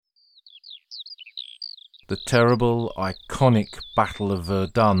The terrible, iconic Battle of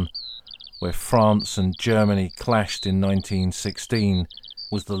Verdun, where France and Germany clashed in 1916,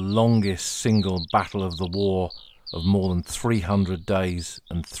 was the longest single battle of the war of more than 300 days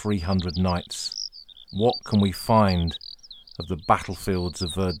and 300 nights. What can we find of the battlefields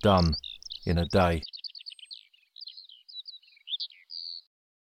of Verdun in a day?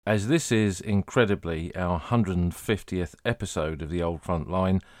 As this is incredibly our 150th episode of the Old Front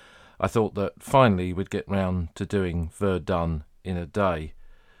Line, I thought that finally we'd get round to doing Verdun in a day.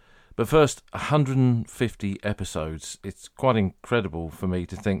 But first, 150 episodes. It's quite incredible for me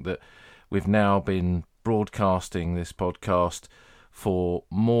to think that we've now been broadcasting this podcast for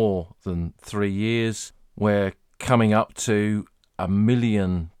more than 3 years. We're coming up to 1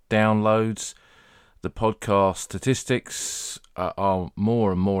 million downloads. The podcast statistics are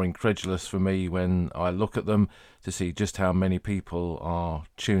more and more incredulous for me when I look at them to see just how many people are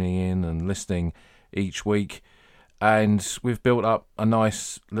tuning in and listening each week. And we've built up a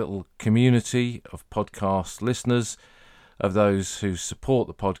nice little community of podcast listeners, of those who support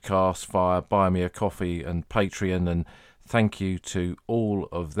the podcast via Buy Me a Coffee and Patreon. And thank you to all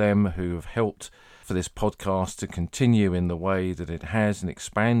of them who have helped for this podcast to continue in the way that it has and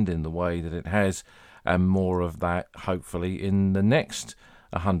expand in the way that it has. And more of that, hopefully, in the next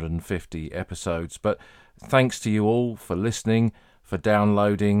 150 episodes. But thanks to you all for listening, for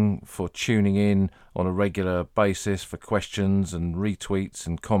downloading, for tuning in on a regular basis, for questions and retweets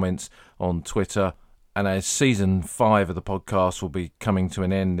and comments on Twitter. And as season 5 of the podcast will be coming to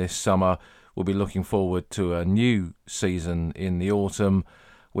an end this summer, we'll be looking forward to a new season in the autumn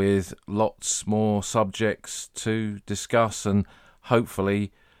with lots more subjects to discuss and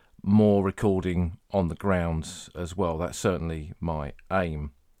hopefully more recording on the ground as well. That's certainly my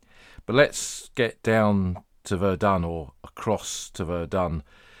aim. But let's get down to Verdun, or across to Verdun.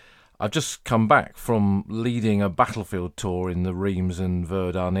 I've just come back from leading a battlefield tour in the Reims and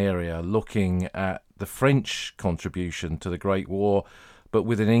Verdun area, looking at the French contribution to the Great War, but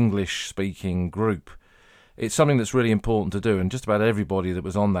with an English-speaking group. It's something that's really important to do, and just about everybody that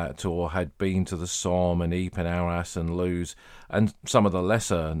was on that tour had been to the Somme and Ypres and Arras and Loos and some of the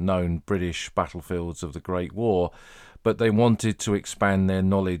lesser-known British battlefields of the Great War, but they wanted to expand their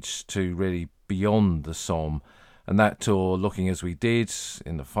knowledge to really beyond the Somme. And that tour, looking as we did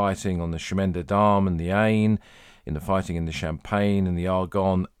in the fighting on the Chemin des Dames and the Aisne, in the fighting in the Champagne and the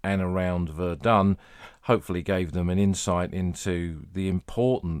Argonne and around Verdun, hopefully gave them an insight into the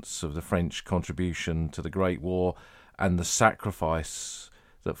importance of the French contribution to the Great War and the sacrifice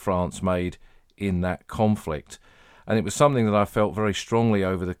that France made in that conflict. And it was something that I felt very strongly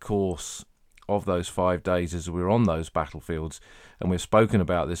over the course of those 5 days as we were on those battlefields. And we've spoken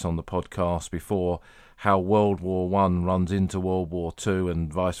about this on the podcast before, how World War I runs into World War II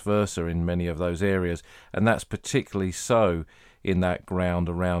and vice versa in many of those areas. And that's particularly so in that ground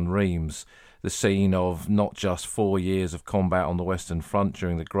around Reims, the scene of not just 4 years of combat on the Western Front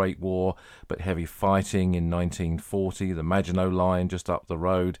during the Great War, but heavy fighting in 1940, the Maginot Line just up the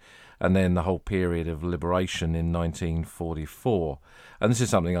road, and then the whole period of liberation in 1944. And this is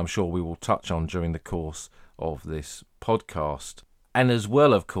something I'm sure we will touch on during the course of this podcast. And as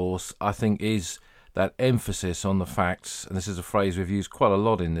well, of course, I think is that emphasis on the facts, and this is a phrase we've used quite a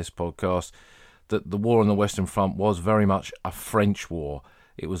lot in this podcast, that the war on the Western Front was very much a French war.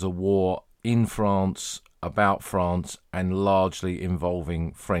 It was a war in France, about France, and largely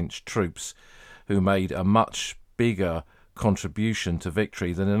involving French troops who made a much bigger contribution to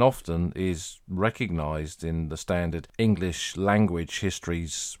victory than often is recognised in the standard English language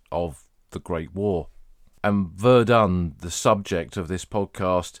histories of the Great War. And Verdun, the subject of this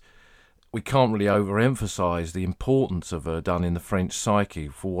podcast, we can't really overemphasise the importance of Verdun in the French psyche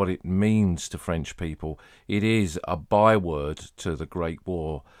for what it means to French people. It is a byword to the Great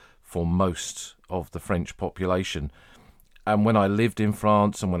War for most of the French population. And when I lived in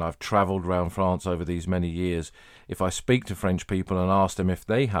France and when I've travelled around France over these many years, if I speak to French people and ask them if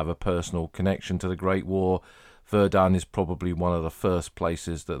they have a personal connection to the Great War, Verdun is probably one of the first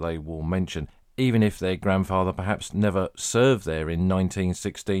places that they will mention. Even if their grandfather perhaps never served there in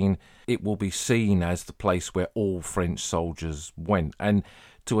 1916, it will be seen as the place where all French soldiers went. And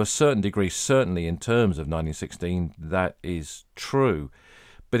to a certain degree, certainly in terms of 1916, that is true.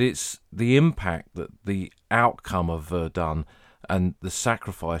 But it's the impact that the outcome of Verdun and the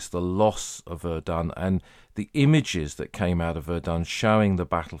sacrifice, the loss of Verdun, and the images that came out of Verdun showing the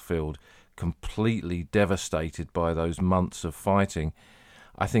battlefield completely devastated by those months of fighting.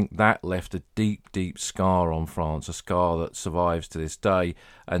 I think that left a deep, deep scar on France, a scar that survives to this day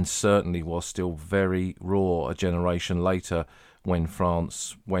and certainly was still very raw a generation later when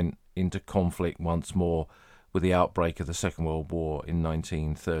France went into conflict once more with the outbreak of the Second World War in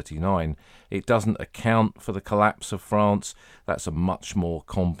 1939. It doesn't account for the collapse of France. That's a much more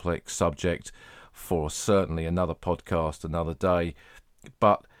complex subject for certainly another podcast, another day.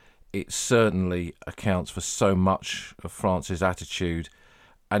 But it certainly accounts for so much of France's attitude,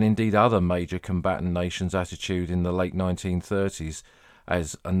 and indeed other major combatant nations' attitude in the late 1930s,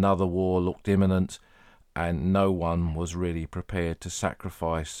 as another war looked imminent and no one was really prepared to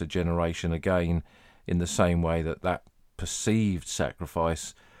sacrifice a generation again in the same way that that perceived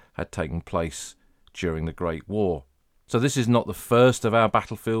sacrifice had taken place during the Great War. So this is not the first of our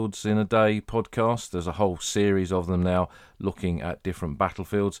Battlefields in a Day podcast. There's a whole series of them now looking at different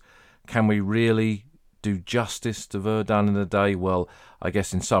battlefields. Can we really do justice to Verdun in a day? Well, I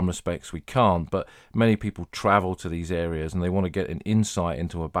guess in some respects we can't, but many people travel to these areas and they want to get an insight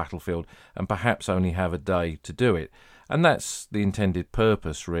into a battlefield and perhaps only have a day to do it. And that's the intended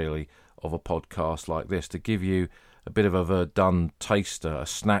purpose, really, of a podcast like this, to give you a bit of a Verdun taster, a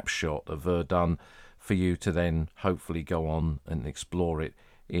snapshot of Verdun, for you to then hopefully go on and explore it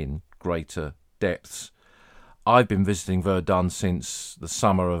in greater depths. I've been visiting Verdun since the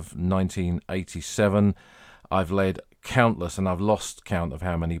summer of 1987. I've led countless, and I've lost count of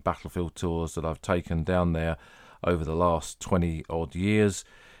how many battlefield tours that I've taken down there over the last 20 odd years.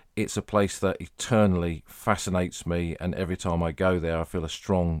 It's a place that eternally fascinates me, and every time I go there I feel a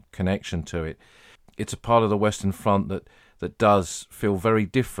strong connection to it. It's a part of the Western Front that does feel very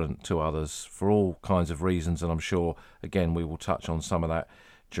different to others for all kinds of reasons, and I'm sure, again, we will touch on some of that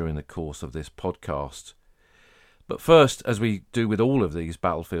during the course of this podcast. But first, as we do with all of these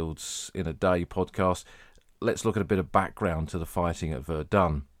Battlefields in a Day podcasts, let's look at a bit of background to the fighting at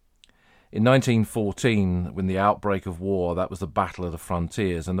Verdun. In 1914, when the outbreak of war, that was the Battle of the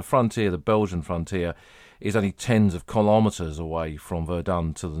Frontiers, and the frontier, the Belgian frontier, is only tens of kilometres away from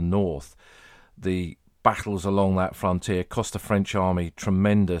Verdun to the north. The battles along that frontier cost the French army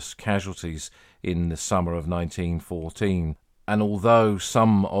tremendous casualties in the summer of 1914. And although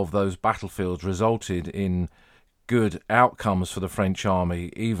some of those battlefields resulted in good outcomes for the French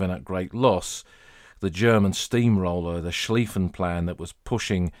army, even at great loss, the German steamroller, the Schlieffen Plan that was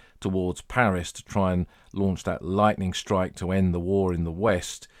pushing towards Paris to try and launch that lightning strike to end the war in the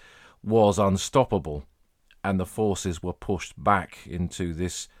West, was unstoppable. And the forces were pushed back into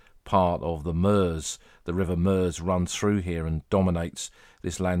this part of the Meuse. The River Meuse runs through here and dominates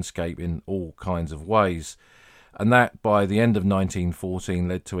this landscape in all kinds of ways. And that, by the end of 1914,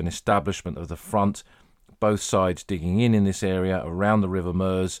 led to an establishment of the front, both sides digging in this area around the River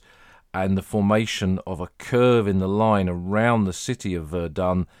Meuse, and the formation of a curve in the line around the city of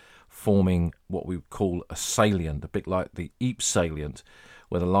Verdun, forming what we would call a salient, a bit like the Ypres salient,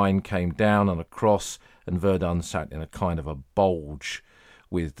 where the line came down and across, and Verdun sat in a kind of a bulge,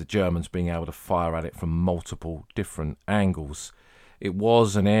 with the Germans being able to fire at it from multiple different angles. It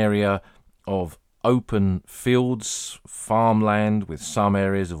was an area of open fields, farmland, with some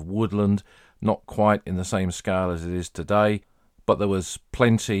areas of woodland, not quite in the same scale as it is today, but there was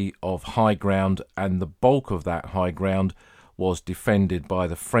plenty of high ground, and the bulk of that high ground was defended by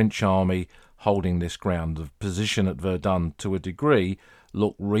the French army holding this ground. The position at Verdun, to a degree,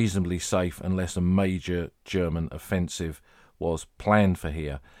 looked reasonably safe unless a major German offensive was planned for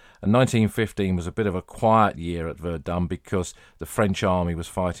here. And 1915 was a bit of a quiet year at Verdun because the French army was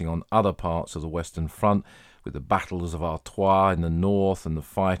fighting on other parts of the Western Front, with the battles of Artois in the north and the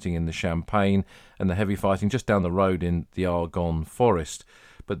fighting in the Champagne and the heavy fighting just down the road in the Argonne forest.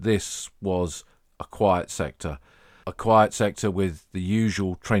 But this was a quiet sector with the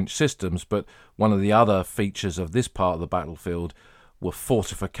usual trench systems, but one of the other features of this part of the battlefield were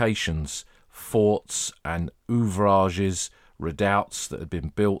fortifications, forts and ouvrages, redoubts that had been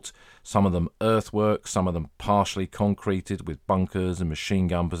built, some of them earthwork, some of them partially concreted with bunkers and machine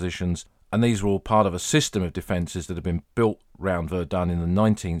gun positions. And these were all part of a system of defences that had been built round Verdun in the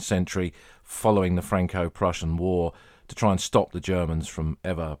 19th century following the Franco-Prussian War to try and stop the Germans from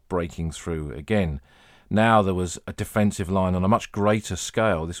ever breaking through again. Now there was a defensive line on a much greater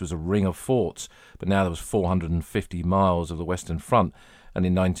scale. This was a ring of forts, but now there was 450 miles of the Western Front, and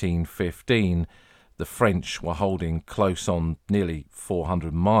in 1915 the French were holding close on nearly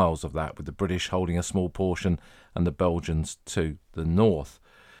 400 miles of that, with the British holding a small portion and the Belgians to the north.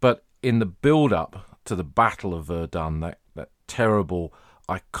 But in the build-up to the Battle of Verdun, that terrible,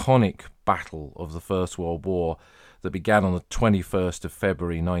 iconic battle of the First World War that began on the 21st of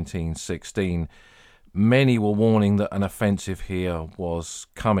February 1916, many were warning that an offensive here was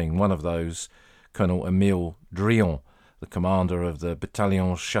coming. One of those, Colonel Émile Drion, the commander of the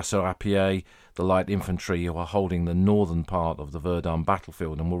Bataillon Chasseurs à Pied, the light infantry who are holding the northern part of the Verdun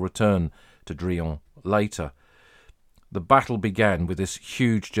battlefield, and will return to Drion later. The battle began with this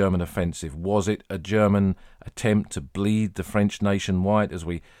huge German offensive. Was it a German attempt to bleed the French nation white, as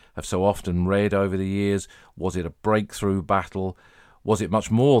we have so often read over the years? Was it a breakthrough battle? Was it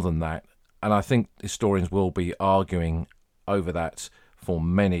much more than that? And I think historians will be arguing over that for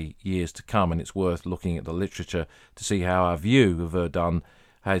many years to come, and it's worth looking at the literature to see how our view of Verdun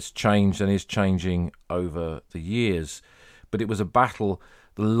has changed and is changing over the years. But it was a battle,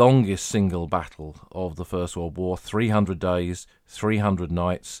 the longest single battle of the First World War, 300 days, 300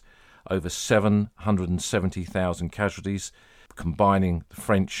 nights, over 770,000 casualties, combining the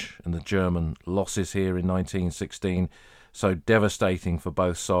French and the German losses here in 1916. So devastating for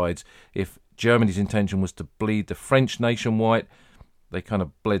both sides. If Germany's intention was to bleed the French nation white, they kind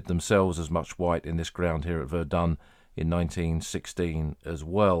of bled themselves as much white in this ground here at Verdun in 1916 as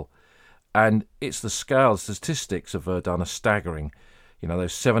well. And it's the scale, statistics of Verdun are staggering. You know,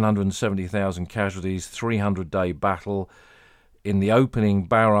 those 770,000 casualties, 300-day battle. In the opening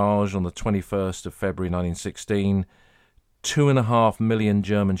barrage on the 21st of February 1916, 2.5 million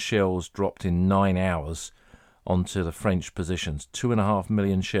German shells dropped in 9 hours onto the French positions. 2.5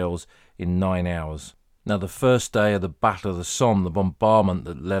 million shells in 9 hours. Now, the first day of the Battle of the Somme, the bombardment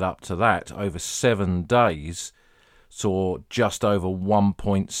that led up to that, over 7 days, saw just over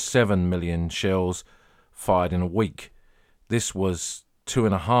 1.7 million shells fired in a week. This was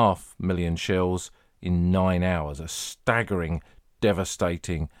 2.5 million shells in 9 hours, a staggering,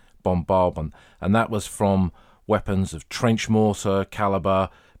 devastating bombardment. And that was from weapons of trench mortar caliber,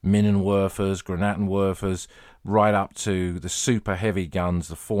 Minenwerfers, Granatenwerfers, right up to the super heavy guns,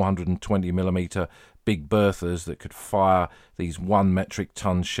 the 420mm Big Berthas that could fire these 1 metric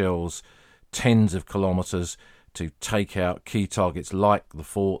ton shells tens of kilometres to take out key targets like the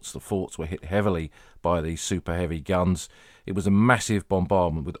forts. The forts were hit heavily by these super heavy guns. It was a massive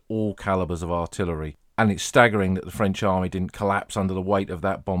bombardment with all calibers of artillery. And it's staggering that the French army didn't collapse under the weight of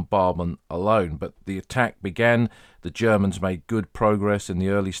that bombardment alone. But the attack began. The Germans made good progress in the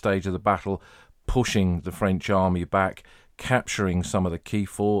early stage of the battle, pushing the French army back, capturing some of the key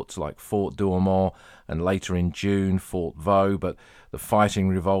forts like Fort Douaumont and later in June Fort Vaux. But the fighting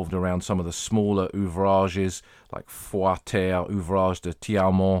revolved around some of the smaller ouvrages like Foix-Terre, Ouvrage de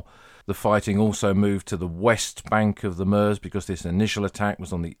Thiaumont. The fighting also moved to the west bank of the Meuse because this initial attack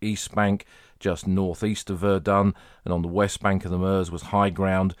was on the east bank, just northeast of Verdun, and on the west bank of the Meuse was high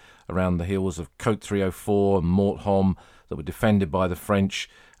ground around the hills of Côte 304 and Mortholm that were defended by the French,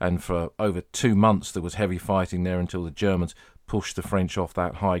 and for over 2 months there was heavy fighting there until the Germans pushed the French off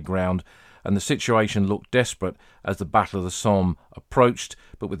that high ground. And the situation looked desperate as the Battle of the Somme approached,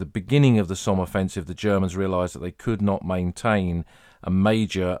 but with the beginning of the Somme offensive, the Germans realised that they could not maintain a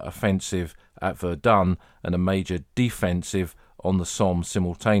major offensive at Verdun and a major defensive on the Somme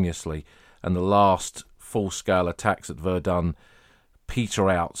simultaneously. And the last full-scale attacks at Verdun peter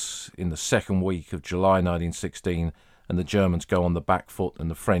out in the second week of July 1916, and the Germans go on the back foot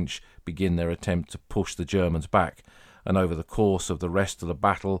and the French begin their attempt to push the Germans back. And over the course of the rest of the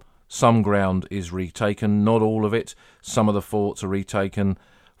battle, some ground is retaken, not all of it. Some of the forts are retaken.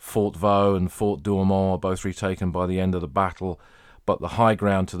 Fort Vaux and Fort Douaumont are both retaken by the end of the battle, but the high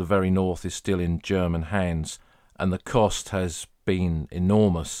ground to the very north is still in German hands, and the cost has been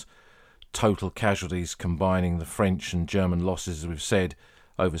enormous. Total casualties combining the French and German losses, as we've said,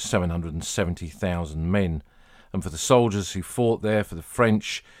 over 770,000 men. And for the soldiers who fought there, for the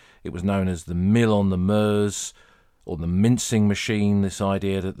French, it was known as the Mill on the Meuse, or the mincing machine, this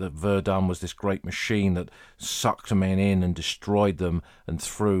idea that Verdun was this great machine that sucked men in and destroyed them and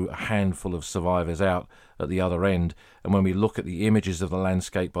threw a handful of survivors out at the other end. And when we look at the images of the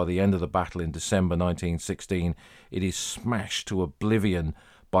landscape by the end of the battle in December 1916, it is smashed to oblivion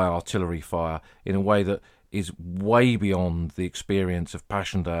by artillery fire in a way that is way beyond the experience of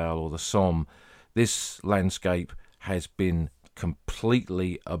Passchendaele or the Somme. This landscape has been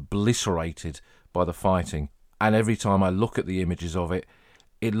completely obliterated by the fighting. And every time I look at the images of it,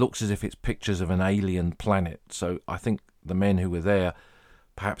 it looks as if it's pictures of an alien planet. So I think the men who were there,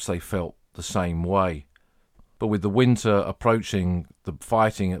 perhaps they felt the same way. But with the winter approaching, the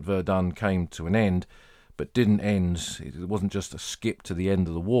fighting at Verdun came to an end, but didn't end. It wasn't just a skip to the end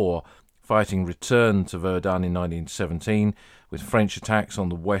of the war. Fighting returned to Verdun in 1917 with French attacks on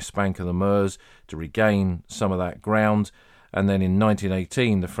the west bank of the Meuse to regain some of that ground. And then in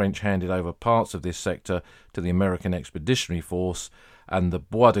 1918, the French handed over parts of this sector to the American Expeditionary Force, And the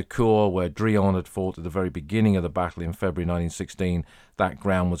Bois de Cour, where Drian had fought at the very beginning of the battle in February 1916, that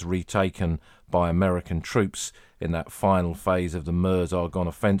ground was retaken by American troops in that final phase of the Meuse-Argonne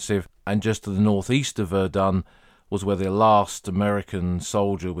offensive. And just to the northeast of Verdun was where the last American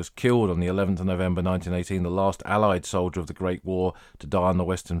soldier was killed on the 11th of November 1918, the last Allied soldier of the Great War to die on the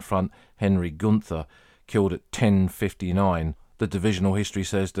Western Front, Henry Gunther, killed at 10:59. The divisional history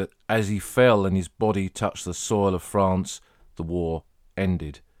says that as he fell and his body touched the soil of France, the war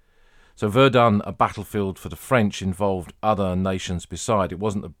ended. So Verdun, a battlefield for the French, involved other nations beside. It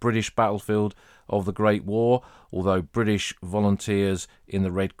wasn't the British battlefield of the Great War, although British volunteers in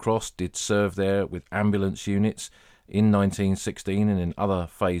the Red Cross did serve there with ambulance units in 1916 and in other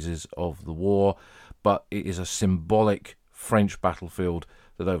phases of the war. But it is a symbolic French battlefield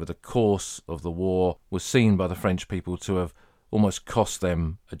that over the course of the war was seen by the French people to have almost cost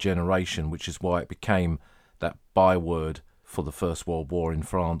them a generation, which is why it became that byword for the First World War in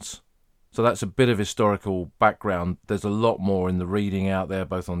France. So that's a bit of historical background. There's a lot more in the reading out there,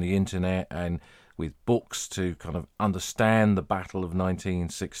 both on the internet and with books, to kind of understand the Battle of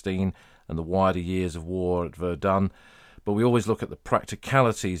 1916 and the wider years of war at Verdun. But we always look at the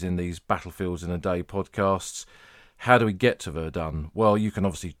practicalities in these Battlefields in a Day podcasts. How do we get to Verdun? Well, you can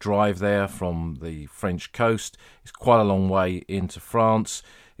obviously drive there from the French coast. It's quite a long way into France.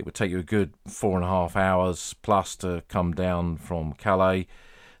 It would take you a good 4.5 hours plus to come down from Calais.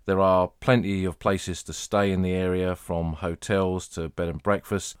 There are plenty of places to stay in the area, from hotels to bed and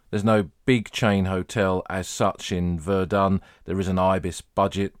breakfast. There's no big chain hotel as such in Verdun. There is an Ibis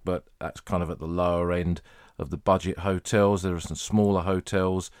budget, but that's kind of at the lower end of the budget hotels. There are some smaller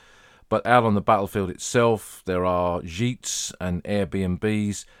hotels. But out on the battlefield itself, there are gîtes and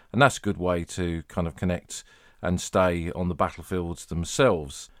Airbnbs, and that's a good way to kind of connect and stay on the battlefields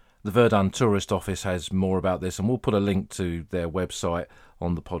themselves. The Verdun Tourist Office has more about this, and we'll put a link to their website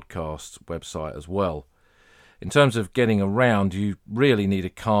on the podcast website as well. In terms of getting around, you really need a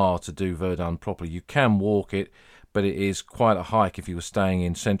car to do Verdun properly. You can walk it, but it is quite a hike if you were staying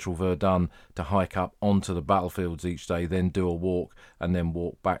in central Verdun to hike up onto the battlefields each day, then do a walk, and then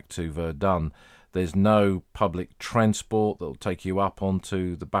walk back to Verdun. There's no public transport that will take you up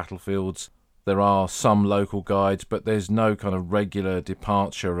onto the battlefields. There are some local guides, but there's no kind of regular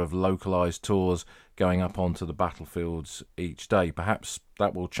departure of localised tours going up onto the battlefields each day. Perhaps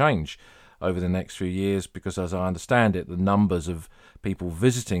that will change over the next few years, because as I understand it, the numbers of people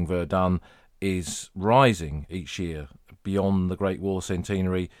visiting Verdun is rising each year. Beyond the Great War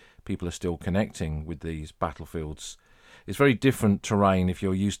centenary, people are still connecting with these battlefields. It's very different terrain if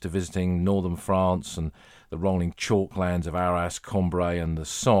you're used to visiting northern France and the rolling chalklands of Arras, Cambrai and the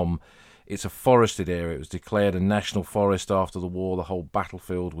Somme. It's a forested area. It was declared a national forest after the war. The whole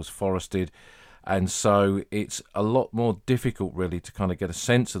battlefield was forested. And so it's a lot more difficult really to kind of get a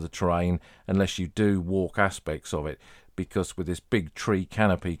sense of the terrain unless you do walk aspects of it, because with this big tree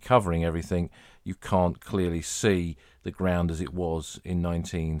canopy covering everything, you can't clearly see the ground as it was in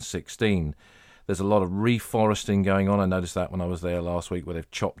 1916. There's a lot of reforesting going on. I noticed that when I was there last week, where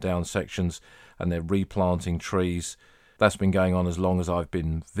they've chopped down sections and they're replanting trees. That's been going on as long as I've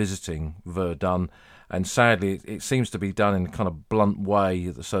been visiting Verdun, and sadly it seems to be done in a kind of blunt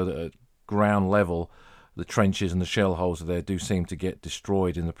way, so that at ground level the trenches and the shell holes there do seem to get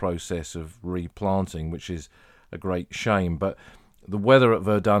destroyed in the process of replanting, which is a great shame. But the weather at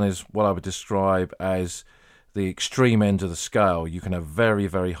Verdun is what I would describe as the extreme end of the scale. You can have very,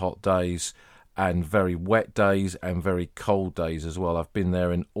 very hot days and very wet days and very cold days as well. I've been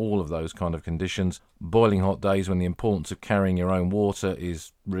there in all of those kind of conditions. Boiling hot days when the importance of carrying your own water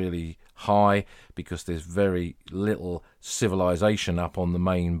is really high, because there's very little civilization up on the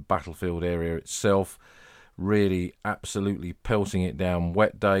main battlefield area itself. Really absolutely pelting it down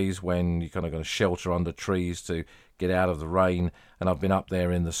wet days when you kind of got to shelter under trees to get out of the rain. And I've been up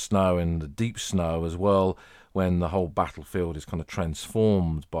there in the snow and the deep snow as well, when the whole battlefield is kind of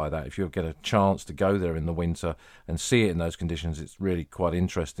transformed by that. If you get a chance to go there in the winter and see it in those conditions, it's really quite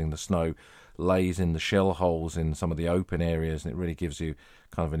interesting. The snow lays in the shell holes in some of the open areas, and it really gives you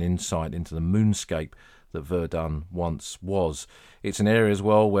kind of an insight into the moonscape that Verdun once was. It's an area as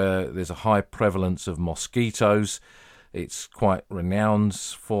well where there's a high prevalence of mosquitoes. It's quite renowned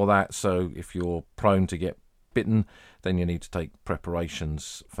for that, so if you're prone to get bitten, then you need to take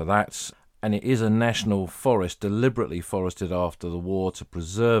preparations for that. And it is a national forest, deliberately forested after the war to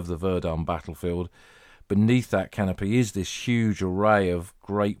preserve the Verdun battlefield. Beneath that canopy is this huge array of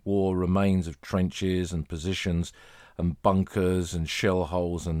Great War remains of trenches and positions and bunkers and shell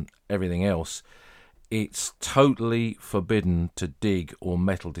holes and everything else. it's totally forbidden to dig or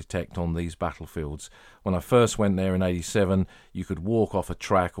metal detect on these battlefields. When I first went there in 87, you could walk off a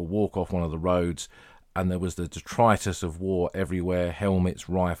track or walk off one of the roads, and there was the detritus of war everywhere: helmets,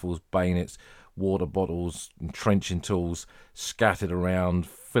 rifles, bayonets, water bottles, entrenching tools scattered around,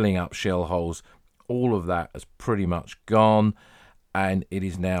 filling up shell holes. All of that has pretty much gone, and it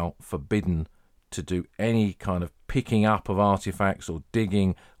is now forbidden to do any kind of picking up of artifacts or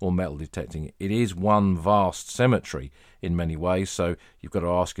digging or metal detecting. It is one vast cemetery in many ways, so you've got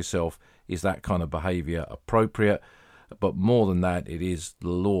to ask yourself, is that kind of behaviour appropriate? But more than that, it is the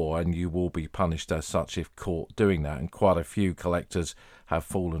law, and you will be punished as such if caught doing that. And quite a few collectors have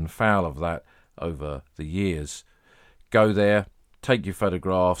fallen foul of that over the years. Go there, take your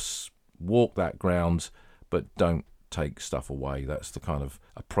photographs, walk that grounds, but don't take stuff away. That's the kind of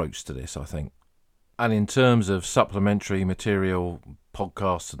approach to this, I think. And in terms of supplementary material,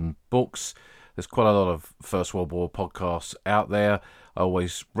 podcasts and books, there's quite a lot of First World War podcasts out there. I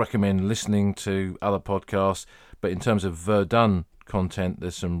always recommend listening to other podcasts. But in terms of Verdun content,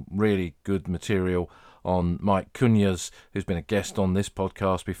 there's some really good material on Mike Cunha's, who's been a guest on this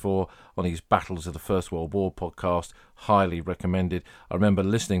podcast before, on his Battles of the First World War podcast. Highly recommended. I remember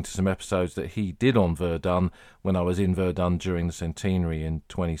listening to some episodes that he did on Verdun when I was in Verdun during the centenary in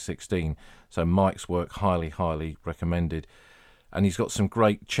 2016. So Mike's work highly recommended. And he's got some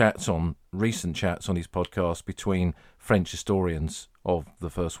great recent chats on his podcast between French historians of the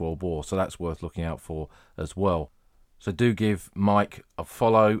First World War. So that's worth looking out for as well. So do give Mike a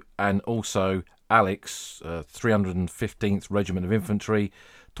follow, and also Alex, 315th Regiment of Infantry,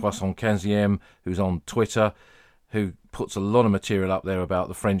 315e, who's on Twitter, who puts a lot of material up there about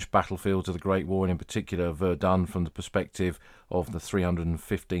the French battlefields of the Great War, and in particular Verdun, from the perspective of the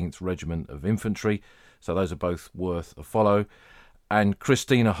 315th Regiment of Infantry. So those are both worth a follow. And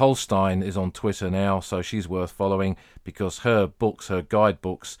Christina Holstein is on Twitter now, so she's worth following, because her books, her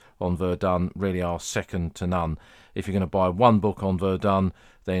guidebooks on Verdun, really are second to none. If you're going to buy one book on Verdun,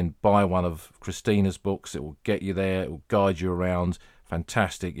 then buy one of Christina's books. It will get you there, it will guide you around.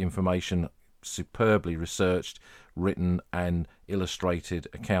 Fantastic information, superbly researched, written and illustrated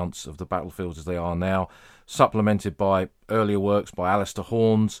accounts of the battlefields as they are now, supplemented by earlier works by Alistair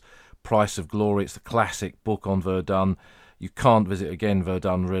Horns, Price of Glory. It's the classic book on Verdun. You can't visit again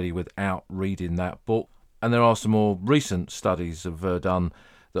Verdun really without reading that book. And there are some more recent studies of Verdun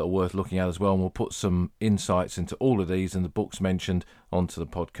that are worth looking at as well, and we'll put some insights into all of these and the books mentioned onto the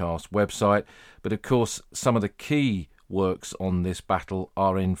podcast website. But of course, some of the key works on this battle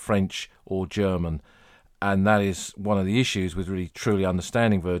are in French or German, and that is one of the issues with really truly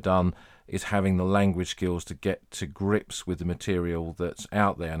understanding Verdun, is having the language skills to get to grips with the material that's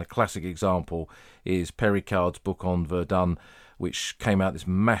out there. And a classic example is Pericard's book on Verdun, which came out, this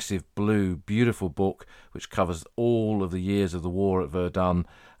massive blue, beautiful book, which covers all of the years of the war at Verdun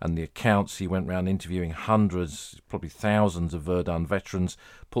and the accounts. He went around interviewing hundreds, probably thousands of Verdun veterans,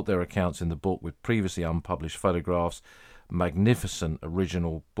 put their accounts in the book with previously unpublished photographs. Magnificent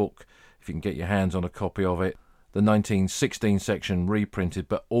original book, if you can get your hands on a copy of it. The 1916 section reprinted,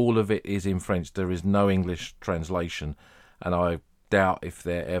 but all of it is in French. There is no English translation, and I doubt if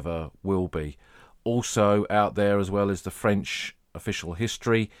there ever will be. Also out there as well is the French official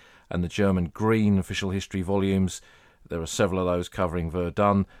history and the German Green official history volumes. There are several of those covering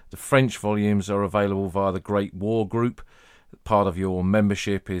Verdun. The French volumes are available via the Great War Group. Part of your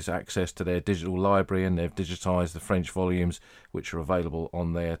membership is access to their digital library, and they've digitised the French volumes, which are available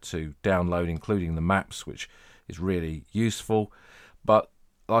on there to download, including the maps, which is really useful. But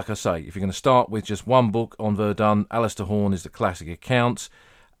like I say, if you're going to start with just one book on Verdun, Alistair Horn is the classic account,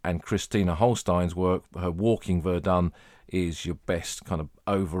 and Christina Holstein's work, her Walking Verdun, is your best kind of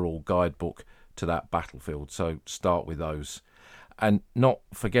overall guidebook to that battlefield. So start with those. And not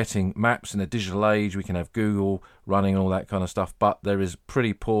forgetting maps. In a digital age, we can have Google running and all that kind of stuff, but there is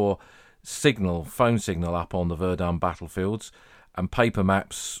pretty poor phone signal up on the Verdun battlefields, and paper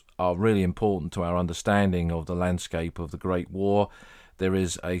maps are really important to our understanding of the landscape of the Great War. There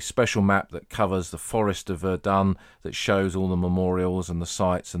is a special map that covers the forest of Verdun that shows all the memorials and the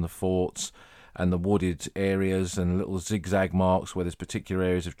sites and the forts and the wooded areas and little zigzag marks where there's particular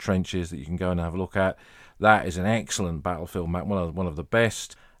areas of trenches that you can go and have a look at. That is an excellent battlefield map, one of the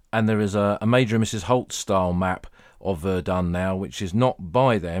best. And there is a Major and Mrs. Holt style map of Verdun now, which is not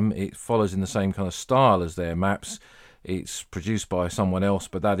by them. It follows in the same kind of style as their maps. It's produced by someone else,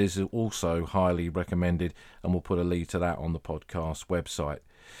 but that is also highly recommended, and we'll put a link to that on the podcast website.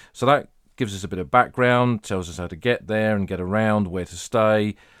 So that gives us a bit of background, tells us how to get there and get around, where to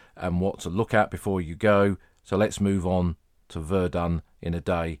stay, and what to look at before you go. So let's move on to Verdun in a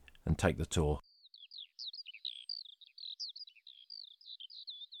day and take the tour.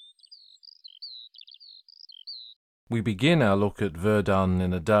 We begin our look at Verdun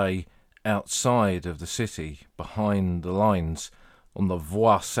in a day outside of the city, behind the lines, on the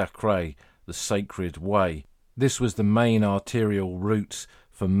Voie Sacrée, the Sacred Way. This was the main arterial route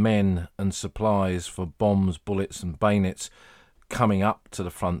for men and supplies, for bombs, bullets and bayonets coming up to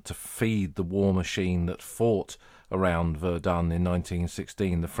the front to feed the war machine that fought around Verdun in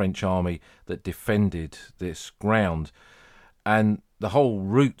 1916, the French army that defended this ground. And the whole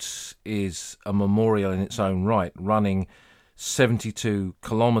route is a memorial in its own right, running 72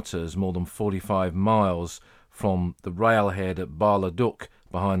 kilometres, more than 45 miles, from the railhead at Bar-le-Duc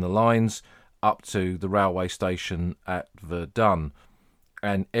behind the lines up to the railway station at Verdun.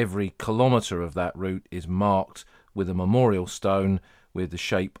 And every kilometre of that route is marked with a memorial stone with the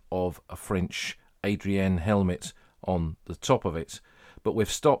shape of a French Adrienne helmet on the top of it. But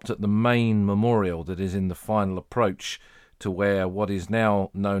we've stopped at the main memorial that is in the final approach to where what is now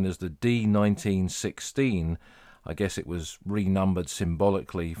known as the D1916, I guess it was renumbered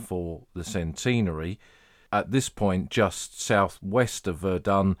symbolically for the centenary. At this point, just southwest of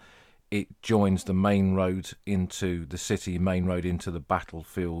Verdun, it joins the main road into the city, main road into the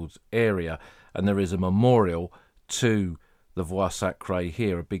battlefield area, and there is a memorial to the Voie Sacrée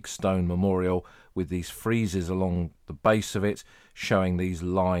here, a big stone memorial with these friezes along the base of it showing these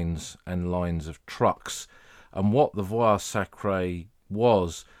lines and lines of trucks. And what the Voie Sacrée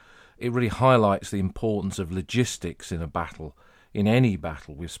was, it really highlights the importance of logistics in a battle, in any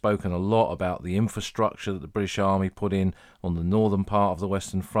battle. We've spoken a lot about the infrastructure that the British Army put in on the northern part of the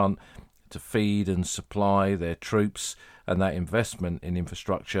Western Front to feed and supply their troops, and that investment in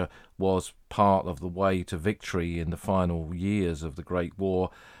infrastructure was part of the way to victory in the final years of the Great War,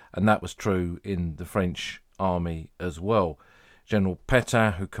 and that was true in the French army as well. General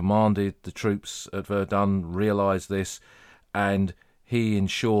Pétain, who commanded the troops at Verdun, realised this, and he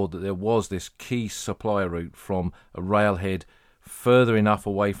ensured that there was this key supply route from a railhead further enough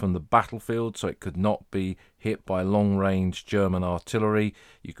away from the battlefield so it could not be hit by long-range German artillery.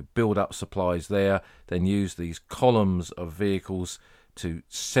 You could build up supplies there, then use these columns of vehicles to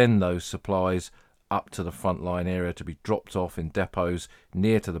send those supplies up to the frontline area to be dropped off in depots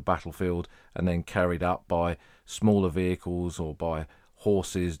near to the battlefield and then carried up by smaller vehicles or by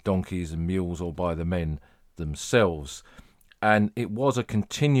horses, donkeys and mules or by the men themselves. And it was a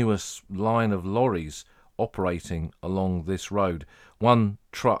continuous line of lorries operating along this road. One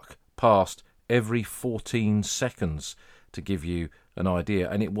truck passed every 14 seconds, to give you an idea,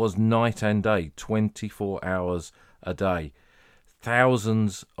 and it was night and day, 24 hours a day.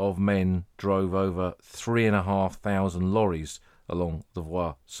 Thousands of men drove over 3,500 lorries along the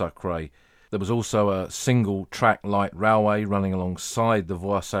Voie Sacrée. There was also a single track light railway running alongside the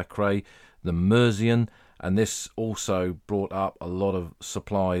Voie Sacrée, the Mersien, and this also brought up a lot of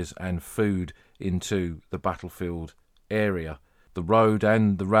supplies and food into the battlefield area. The road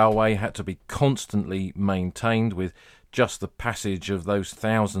and the railway had to be constantly maintained. With just the passage of those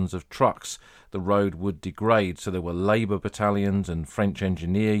thousands of trucks, the road would degrade, so there were labour battalions and French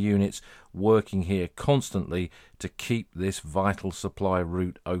engineer units working here constantly to keep this vital supply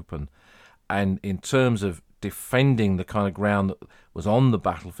route open. And in terms of defending the kind of ground that was on the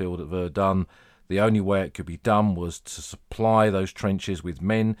battlefield at Verdun, the only way it could be done was to supply those trenches with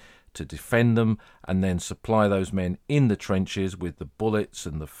men to defend them, and then supply those men in the trenches with the bullets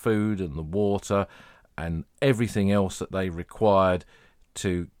and the food and the water and everything else that they required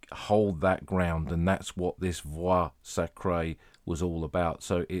to hold that ground. And that's what this Voie Sacrée was all about.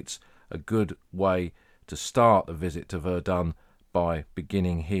 So it's a good way to start a visit to Verdun by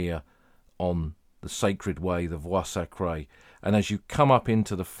beginning here on the Sacred Way, the Voie Sacrée. And as you come up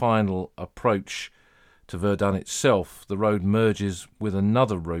into the final approach to Verdun itself, the road merges with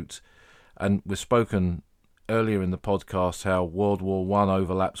another route. And we've spoken earlier in the podcast how World War I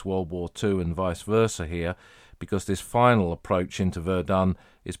overlaps World War II and vice versa here, because this final approach into Verdun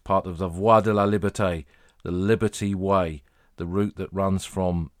is part of the Voie de la Liberté, the Liberty Way, the route that runs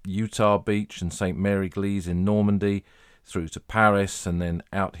from Utah Beach and St. Mary-Glise in Normandy through to Paris and then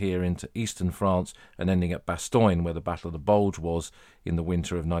out here into eastern France and ending at Bastogne, where the Battle of the Bulge was in the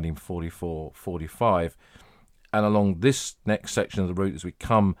winter of 1944-45. And along this next section of the route, as we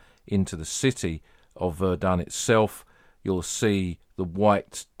come into the city of Verdun itself, you'll see the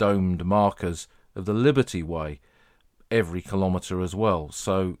white domed markers of the Liberty Way every kilometre as well.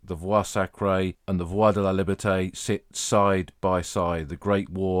 So the Voie Sacrée and the Voie de la Liberté sit side by side, the Great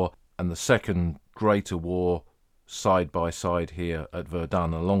War and the Second Greater War side by side here at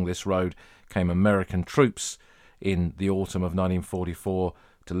Verdun. Along this road came American troops in the autumn of 1944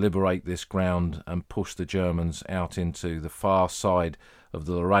 to liberate this ground and push the Germans out into the far side of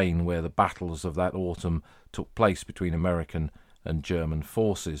the Lorraine, where the battles of that autumn took place between American and German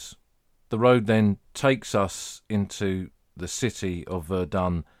forces. The road then takes us into the city of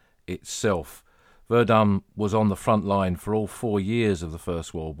Verdun itself. Verdun was on the front line for all 4 years of the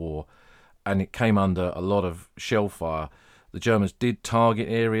First World War, and it came under a lot of shell fire. The Germans did target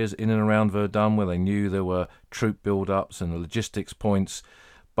areas in and around Verdun where they knew there were troop build-ups and logistics points,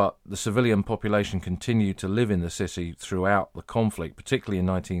 but the civilian population continued to live in the city throughout the conflict, particularly in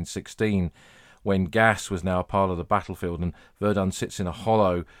 1916, when gas was now a part of the battlefield, and Verdun sits in a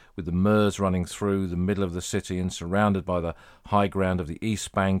hollow with the Meuse running through the middle of the city and surrounded by the high ground of the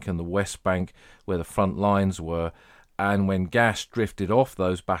East Bank and the West Bank where the front lines were. And when gas drifted off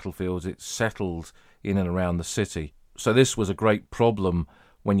those battlefields, it settled in and around the city. So this was a great problem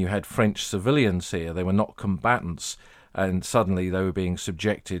when you had French civilians here. They were not combatants, and suddenly they were being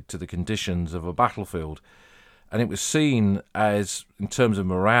subjected to the conditions of a battlefield. And it was seen as, in terms of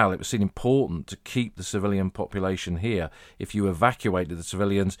morale, it was seen important to keep the civilian population here. If you evacuated the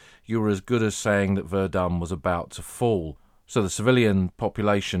civilians, you were as good as saying that Verdun was about to fall. So the civilian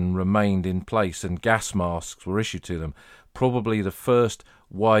population remained in place and gas masks were issued to them. Probably the first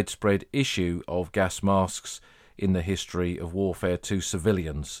widespread issue of gas masks in the history of warfare to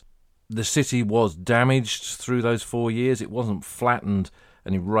civilians. The city was damaged through those 4 years. It wasn't flattened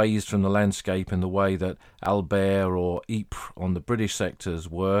and erased from the landscape in the way that Albert or Ypres on the British sectors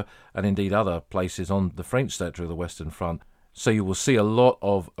were, and indeed other places on the French sector of the Western Front. So you will see a lot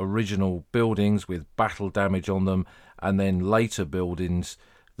of original buildings with battle damage on them, and then later buildings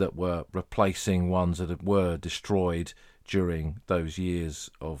that were replacing ones that were destroyed during those years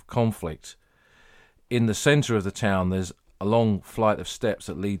of conflict. In the centre of the town, there's a long flight of steps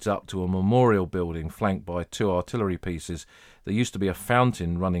that leads up to a memorial building flanked by 2 artillery pieces. There used to be a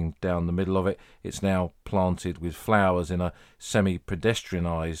fountain running down the middle of it. It's now planted with flowers in a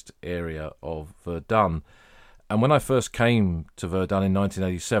semi-pedestrianised area of Verdun. And when I first came to Verdun in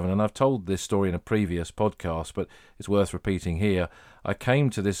 1987, and I've told this story in a previous podcast, but it's worth repeating here, I came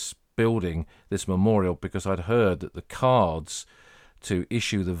to this building, this memorial, because I'd heard that the cards to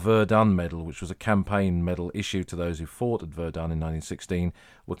issue the Verdun Medal, which was a campaign medal issued to those who fought at Verdun in 1916,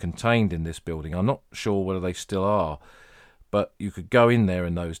 were contained in this building. I'm not sure whether they still are, but you could go in there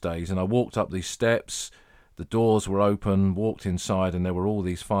in those days. And I walked up these steps, the doors were open, walked inside, and there were all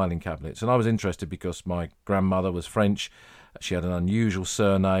these filing cabinets. And I was interested because my grandmother was French. She had an unusual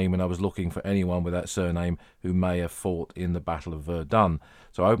surname, and I was looking for anyone with that surname who may have fought in the Battle of Verdun.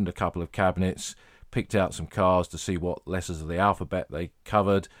 So I opened a couple of cabinets, picked out some cards to see what letters of the alphabet they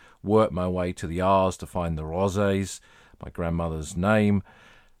covered, worked my way to the R's to find the Roses, my grandmother's name,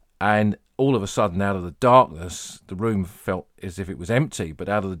 and all of a sudden, out of the darkness, the room felt as if it was empty, but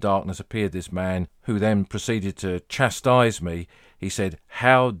out of the darkness appeared this man who then proceeded to chastise me. He said,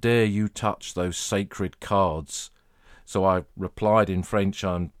 "How dare you touch those sacred cards?" So I replied in French,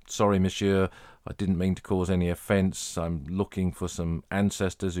 "I'm sorry, monsieur, I didn't mean to cause any offence. I'm looking for some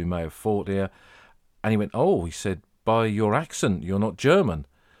ancestors who may have fought here." And he went, "Oh," he said, "by your accent, you're not German."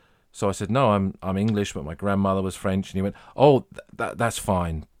 So I said, "No, I'm English, but my grandmother was French." And he went, "Oh, that's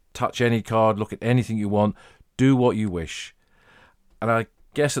fine. Touch any card, look at anything you want, do what you wish." And I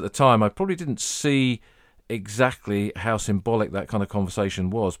guess at the time I probably didn't see exactly how symbolic that kind of conversation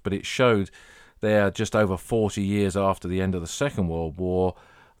was, but it showed there, just over 40 years after the end of the Second World War,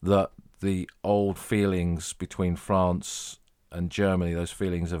 that the old feelings between France and Germany, those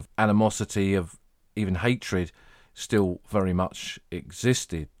feelings of animosity, of even hatred, still very much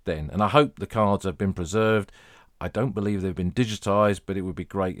existed then. And I hope the cards have been preserved. I don't believe they've been digitised, but it would be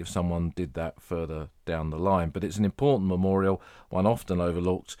great if someone did that further down the line. But it's an important memorial, one often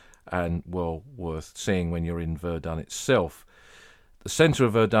overlooked, and well worth seeing when you're in Verdun itself. The centre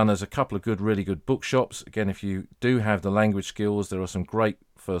of Verdun has a couple of really good bookshops. Again, if you do have the language skills, there are some great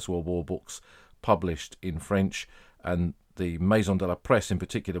First World War books published in French, and the Maison de la Presse in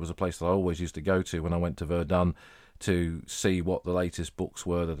particular was a place that I always used to go to when I went to Verdun to see what the latest books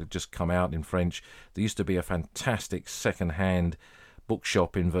were that had just come out in French. There used to be a fantastic second-hand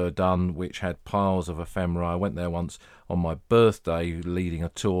bookshop in Verdun which had piles of ephemera. I went there once on my birthday leading a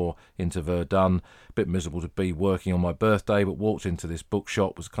tour into Verdun. A bit miserable to be working on my birthday, but walked into this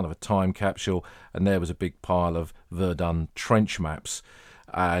bookshop. It was kind of a time capsule, and there was a big pile of Verdun trench maps,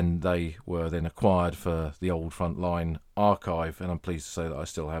 and they were then acquired for the Old Front Line archive, and I'm pleased to say that I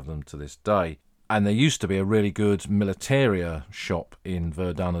still have them to this day. And there used to be a really good militaria shop in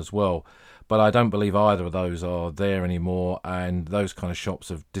Verdun as well, but I don't believe either of those are there anymore, and those kind of shops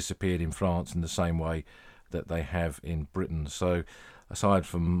have disappeared in France in the same way that they have in Britain. So aside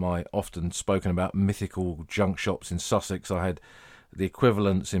from my often spoken about mythical junk shops in Sussex, I had the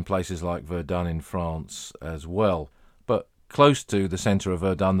equivalents in places like Verdun in France as well. But close to the centre of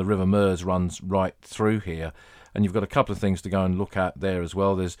Verdun, the River Meuse runs right through here, and you've got a couple of things to go and look at there as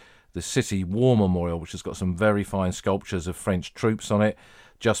well. There's the City War Memorial, which has got some very fine sculptures of French troops on it,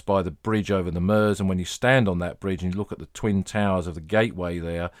 just by the bridge over the Meuse. And when you stand on that bridge and you look at the twin towers of the gateway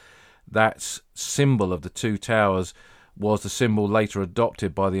there, that symbol of the two towers was the symbol later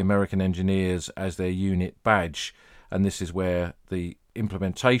adopted by the American engineers as their unit badge. And this is where the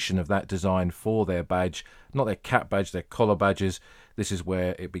implementation of that design for their badge, not their cap badge, their collar badges, this is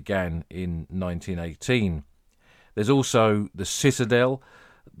where it began in 1918. There's also the Citadel.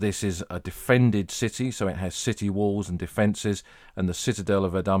 This is a defended city, so it has city walls and defences, and the Citadel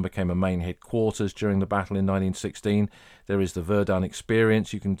of Verdun became a main headquarters during the battle in 1916. There is the Verdun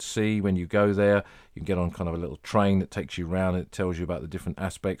experience you can see when you go there. You can get on kind of a little train that takes you around, and it tells you about the different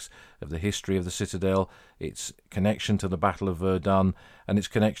aspects of the history of the Citadel, its connection to the Battle of Verdun, and its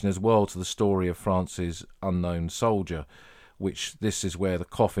connection as well to the story of France's unknown soldier, which this is where the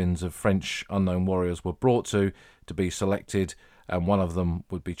coffins of French unknown warriors were brought to be selected, and one of them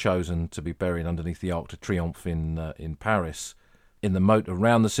would be chosen to be buried underneath the Arc de Triomphe in Paris. In the moat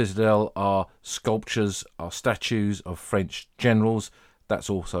around the Citadel are sculptures, are statues of French generals. That's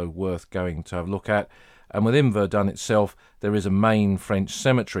also worth going to have a look at. And within Verdun itself, there is a main French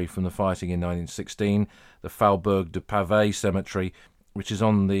cemetery from the fighting in 1916, the Faubourg du Pavé cemetery, which is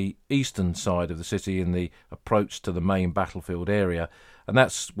on the eastern side of the city in the approach to the main battlefield area. And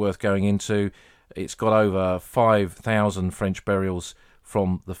that's worth going into. It's got over 5,000 French burials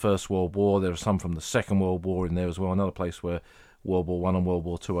from the First World War. There are some from the Second World War in there as well, another place where World War I and World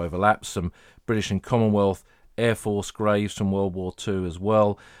War II overlaps. Some British and Commonwealth Air Force graves from World War II as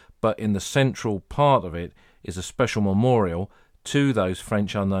well. But in the central part of it is a special memorial to those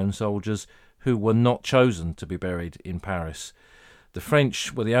French unknown soldiers who were not chosen to be buried in Paris. The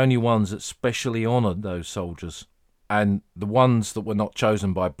French were the only ones that specially honoured those soldiers. And the ones that were not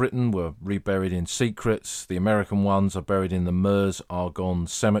chosen by Britain were reburied in secrets. The American ones are buried in the Meuse-Argonne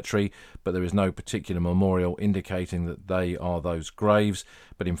cemetery, but there is no particular memorial indicating that they are those graves.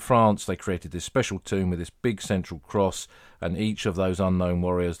 But in France, they created this special tomb with this big central cross, and each of those unknown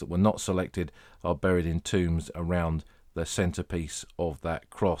warriors that were not selected are buried in tombs around the centrepiece of that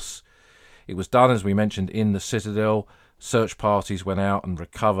cross. It was done, as we mentioned, in the Citadel. Search parties went out and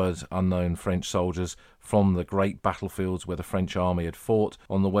recovered unknown French soldiers from the great battlefields where the French army had fought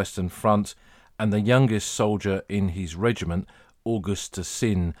on the Western Front, and the youngest soldier in his regiment, Auguste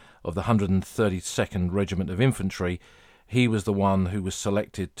Tassin of the 132nd Regiment of Infantry, he was the one who was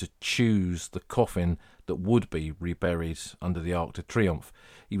selected to choose the coffin that would be reburied under the Arc de Triomphe.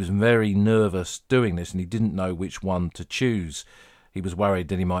 He was very nervous doing this, and he didn't know which one to choose. He was worried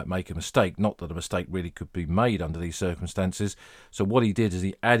that he might make a mistake, not that a mistake really could be made under these circumstances. So what he did is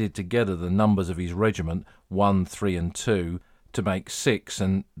he added together the numbers of his regiment, 1, 3 and 2, to make 6,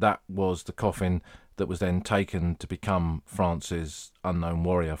 and that was the coffin that was then taken to become France's unknown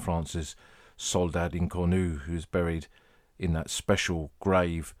warrior, France's soldat inconnu, who's buried in that special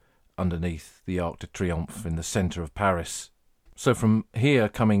grave underneath the Arc de Triomphe in the centre of Paris. So from here,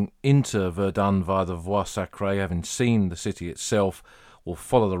 coming into Verdun via the Voie Sacrée, having seen the city itself, we'll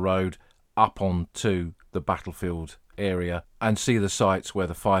follow the road up onto the battlefield area and see the sites where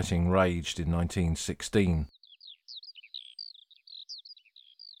the fighting raged in 1916.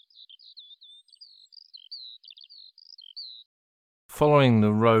 Following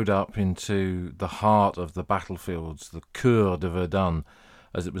the road up into the heart of the battlefields, the Coeur de Verdun,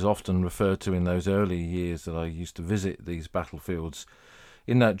 as it was often referred to in those early years that I used to visit these battlefields.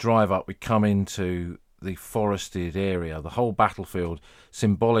 In that drive up, we come into the forested area. The whole battlefield,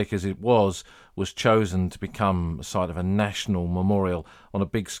 symbolic as it was chosen to become a site of a national memorial on a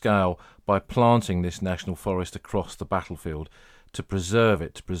big scale by planting this national forest across the battlefield to preserve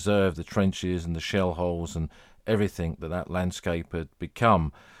it, to preserve the trenches and the shell holes and everything that landscape had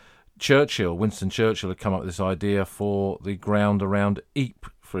become. Winston Churchill had come up with this idea for the ground around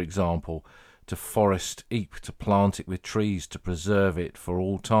Ypres, for example, to forest Ypres, to plant it with trees, to preserve it for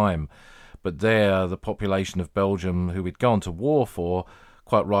all time. But there, the population of Belgium, who we'd gone to war for,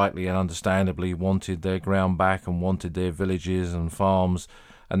 quite rightly and understandably wanted their ground back and wanted their villages and farms,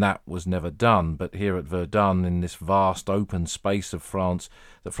 and that was never done. But here at Verdun, in this vast open space of France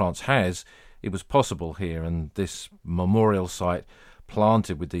that France has, it was possible here, and this memorial site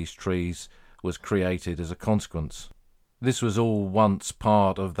planted with these trees was created as a consequence. This was all once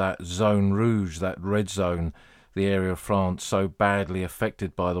part of that zone rouge, that red zone, the area of France so badly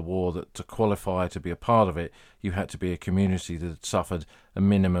affected by the war that to qualify to be a part of it, you had to be a community that had suffered a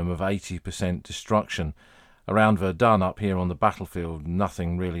minimum of 80% destruction. Around Verdun, up here on the battlefield,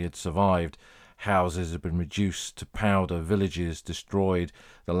 nothing really had survived. Houses had been reduced to powder, villages destroyed,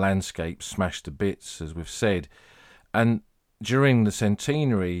 the landscape smashed to bits, as we've said. And during the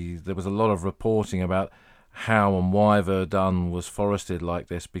centenary, there was a lot of reporting about how and why Verdun was forested like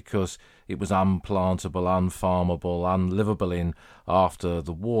this, because it was unplantable, unfarmable, unlivable in after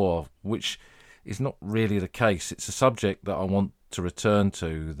the war, which is not really the case. It's a subject that I want to return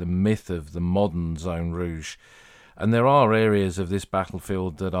to, the myth of the modern Zone Rouge. And there are areas of this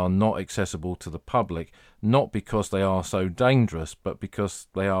battlefield that are not accessible to the public, not because they are so dangerous, but because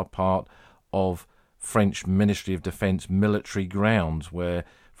they are part of French Ministry of Defence military grounds where,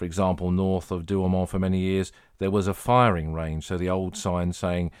 for example, north of Douaumont for many years, there was a firing range. So the old signs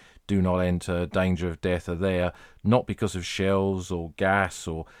saying, "Do not enter, danger of death," are there, not because of shells or gas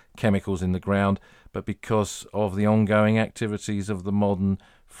or chemicals in the ground, but because of the ongoing activities of the modern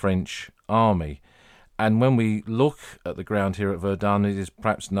French army. And when we look at the ground here at Verdun, it is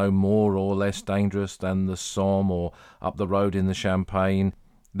perhaps no more or less dangerous than the Somme or up the road in the Champagne.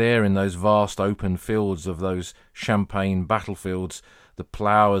 There in those vast open fields of those Champagne battlefields, the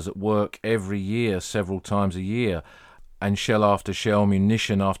ploughs at work every year, several times a year, and shell after shell,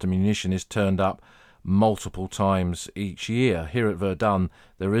 munition after munition is turned up multiple times each year. Here at Verdun,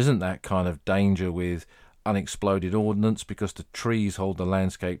 there isn't that kind of danger with unexploded ordnance because the trees hold the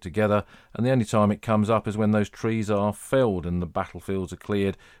landscape together, and the only time it comes up is when those trees are felled and the battlefields are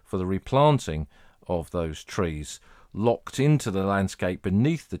cleared for the replanting of those trees. Locked into the landscape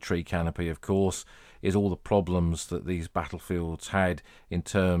beneath the tree canopy, of course, is all the problems that these battlefields had in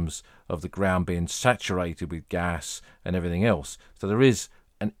terms of the ground being saturated with gas and everything else. So there is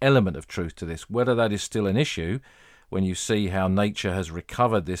an element of truth to this. Whether that is still an issue, when you see how nature has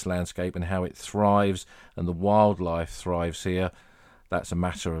recovered this landscape and how it thrives and the wildlife thrives here, that's a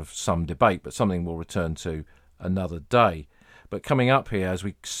matter of some debate, but something we'll return to another day. But coming up here, as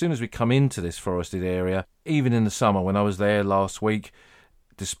soon as we come into this forested area, even in the summer when I was there last week,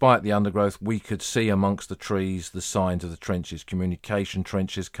 despite the undergrowth, we could see amongst the trees the signs of the trenches, communication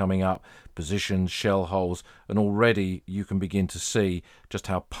trenches coming up, positions, shell holes, and already you can begin to see just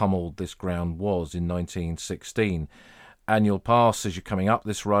how pummeled this ground was in 1916. And you'll pass, as you're coming up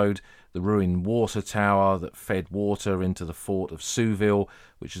this road, the ruined water tower that fed water into the fort of Souville,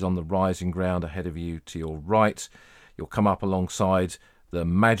 which is on the rising ground ahead of you to your right. You'll come up alongside the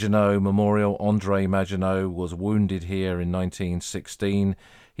Maginot Memorial. André Maginot was wounded here in 1916.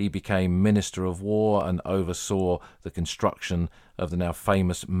 He became Minister of War and oversaw the construction of the now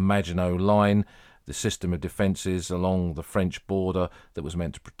famous Maginot Line, the system of defences along the French border that was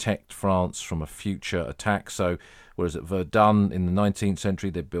meant to protect France from a future attack. So whereas at Verdun in the 19th century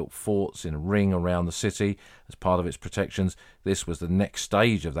they built forts in a ring around the city as part of its protections, this was the next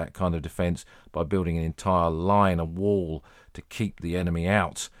stage of that kind of defence by building an entire line, a wall, to keep the enemy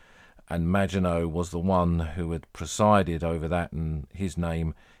out. And Maginot was the one who had presided over that, and his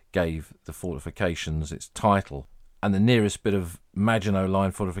name gave the fortifications its title. And the nearest bit of Maginot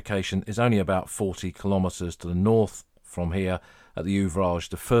Line fortification is only about 40 kilometres to the north from here at the Ouvrage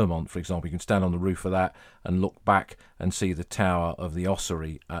de Fermont, for example. You can stand on the roof of that and look back and see the tower of the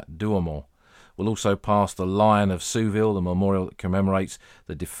ossuary at Douaumont. We'll also pass the Lion of Souville, the memorial that commemorates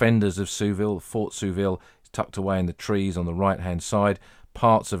the defenders of Souville. Fort Souville is tucked away in the trees on the right-hand side.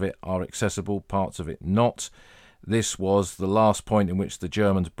 Parts of it are accessible, parts of it not. This was the last point in which the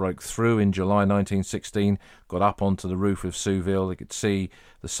Germans broke through in July 1916, got up onto the roof of Souville. They could see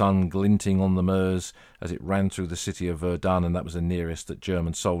the sun glinting on the Meuse as it ran through the city of Verdun, and that was the nearest that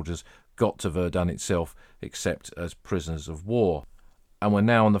German soldiers got to Verdun itself, except as prisoners of war. And we're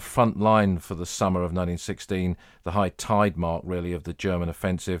now on the front line for the summer of 1916, the high tide mark, really, of the German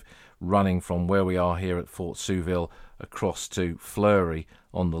offensive, running from where we are here at Fort Souville across to Fleury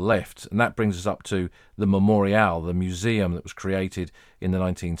on the left. And that brings us up to the Memorial, the museum that was created in the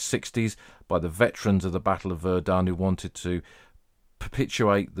 1960s by the veterans of the Battle of Verdun who wanted to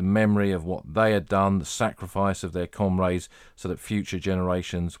perpetuate the memory of what they had done, the sacrifice of their comrades, so that future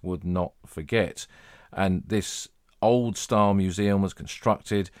generations would not forget. And this old-style museum was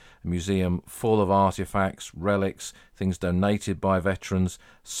constructed, a museum full of artefacts, relics, things donated by veterans,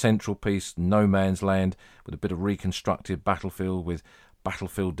 central piece, no man's land, with a bit of reconstructed battlefield with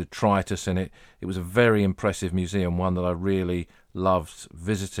battlefield detritus in it. It was a very impressive museum, one that I really loved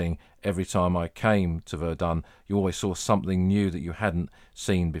visiting every time I came to Verdun. You always saw something new that you hadn't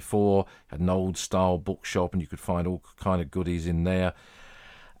seen before. Had an old-style bookshop and you could find all kind of goodies in there.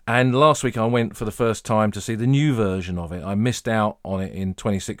 And last week I went for the first time to see the new version of it. I missed out on it in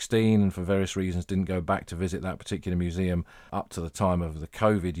 2016 and for various reasons didn't go back to visit that particular museum up to the time of the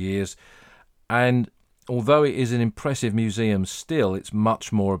COVID years. And although it is an impressive museum still, it's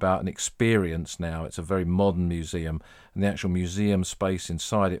much more about an experience now. It's a very modern museum, and the actual museum space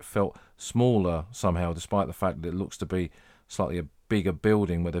inside it felt smaller somehow, despite the fact that it looks to be slightly a bigger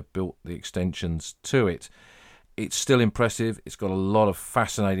building where they've built the extensions to it. It's still impressive. It's got a lot of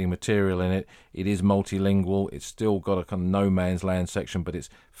fascinating material in it. It is multilingual. It's still got a kind of no man's land section, but it's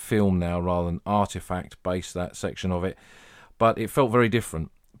film now rather than artifact based, that section of it. But it felt very different.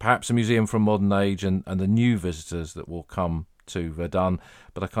 Perhaps a museum from modern age and the new visitors that will come to Verdun,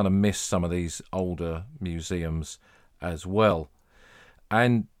 but I kind of miss some of these older museums as well.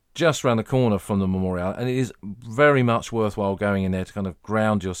 And just around the corner from the memorial, and it is very much worthwhile going in there to kind of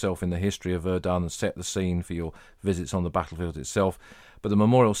ground yourself in the history of Verdun and set the scene for your visits on the battlefield itself. But the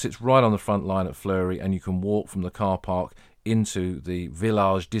memorial sits right on the front line at Fleury, and you can walk from the car park into the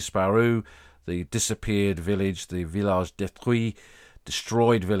village disparu, the disappeared village, the village détruit,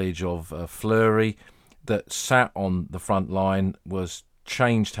 destroyed village of Fleury, that sat on the front line, was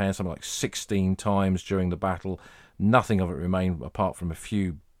changed hands something like 16 times during the battle. Nothing of it remained apart from a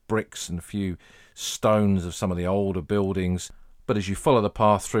few bricks and a few stones of some of the older buildings. But as you follow the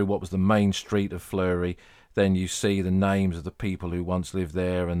path through what was the main street of Fleury, then you see the names of the people who once lived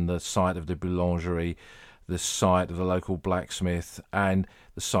there, and the site of the boulangerie, the site of the local blacksmith, and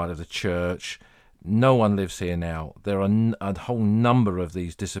the site of the church. No one lives here now. There are a whole number of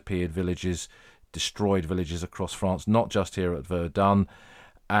these disappeared villages, destroyed villages across France, not just here at Verdun,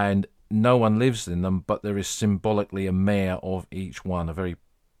 and no one lives in them, but there is symbolically a mayor of each one, a very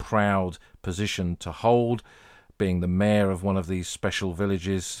proud position to hold, being the mayor of one of these special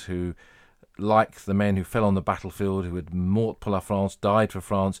villages who, like the men who fell on the battlefield, who had mort pour la France, died for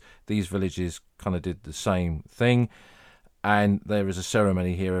France, these villages kind of did the same thing. And there is a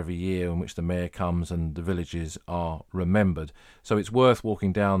ceremony here every year in which the mayor comes and the villages are remembered. So it's worth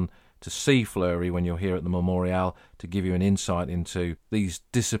walking down to see Fleury when you're here at the Memorial, to give you an insight into these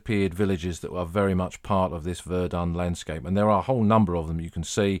disappeared villages that are very much part of this Verdun landscape. And there are a whole number of them you can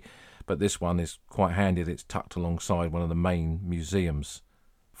see, but this one is quite handy that it's tucked alongside one of the main museums.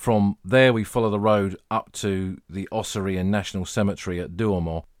 From there we follow the road up to the Ossuary and National Cemetery at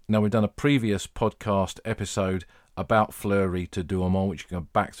Douaumont. Now, we've done a previous podcast episode about Fleury to Douaumont, which you can go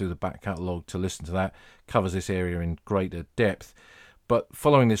back through the back catalogue to listen to that. Covers this area in greater depth. But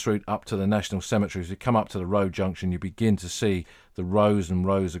following this route up to the National Cemetery, as you come up to the road junction, you begin to see the rows and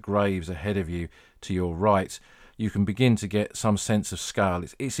rows of graves ahead of you to your right. You can begin to get some sense of scale.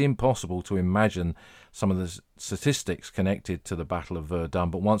 It's impossible to imagine some of the statistics connected to the Battle of Verdun,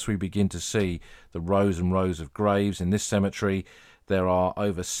 but once we begin to see the rows and rows of graves in this cemetery, there are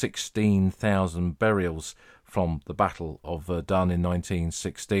over 16,000 burials from the Battle of Verdun in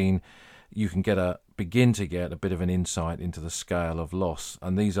 1916. You can begin to get a bit of an insight into the scale of loss.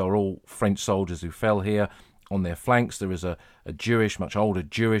 And these are all French soldiers who fell here. On their flanks there is a Jewish, much older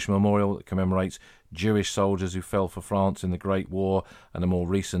Jewish memorial that commemorates Jewish soldiers who fell for France in the Great War, and a more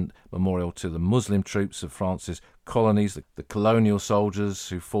recent memorial to the Muslim troops of France's colonies, the colonial soldiers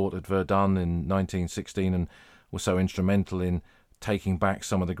who fought at Verdun in 1916 and were so instrumental in taking back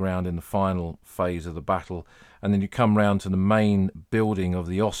some of the ground in the final phase of the battle. And then you come round to the main building of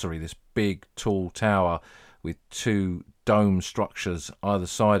the ossuary, this big tall tower with two dome structures either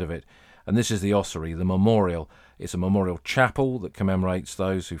side of it. And this is the ossuary, the memorial. It's a memorial chapel that commemorates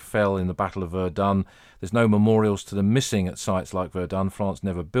those who fell in the Battle of Verdun. There's no memorials to the missing at sites like Verdun. France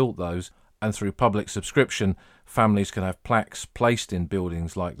never built those. And through public subscription, families can have plaques placed in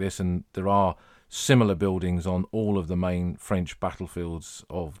buildings like this, and there are similar buildings on all of the main French battlefields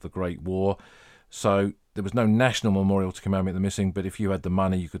of the Great War. So there was no national memorial to commemorate the missing, but if you had the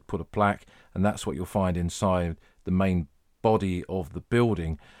money, you could put a plaque, and that's what you'll find inside the main body of the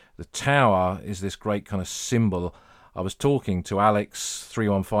building. The tower is this great kind of symbol. I was talking to Alex,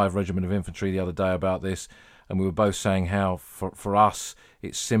 315 Regiment of Infantry, the other day about this, and we were both saying how for us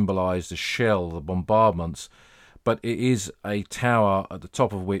it symbolised the shell, the bombardments. But it is a tower at the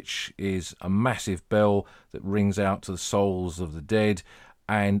top of which is a massive bell that rings out to the souls of the dead,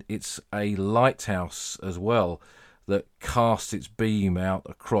 and it's a lighthouse as well that casts its beam out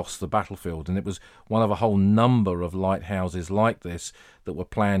across the battlefield. And it was one of a whole number of lighthouses like this that were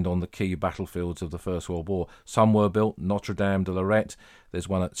planned on the key battlefields of the First World War. Some were built, Notre Dame de Lorette, there's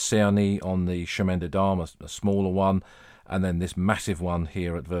one at Cerny on the Chemin des Dames, a smaller one, and then this massive one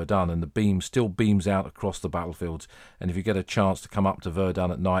here at Verdun, and the beam still beams out across the battlefields. And if you get a chance to come up to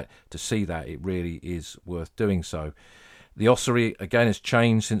Verdun at night to see that, it really is worth doing so. The ossuary, again, has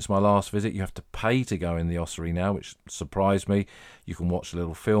changed since my last visit. You have to pay to go in the ossuary now, which surprised me. You can watch a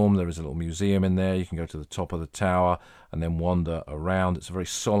little film. There is a little museum in there. You can go to the top of the tower and then wander around. It's a very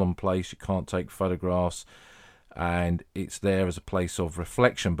solemn place. You can't take photographs, and it's there as a place of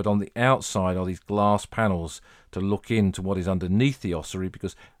reflection. But on the outside are these glass panels to look into what is underneath the ossuary,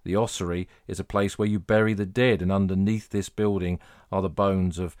 because the ossuary is a place where you bury the dead, and underneath this building are the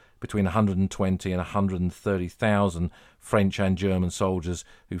bones of between 120 and 130,000 French and German soldiers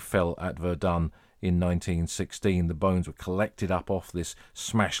who fell at Verdun in 1916. The bones were collected up off this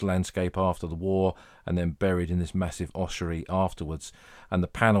smashed landscape after the war and then buried in this massive ossuary afterwards. And the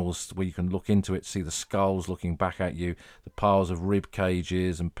panels where you can look into it, see the skulls looking back at you, the piles of rib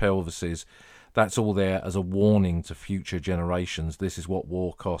cages and pelvises, that's all there as a warning to future generations. This is what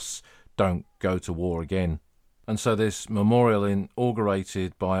war costs. Don't go to war again. And so this memorial,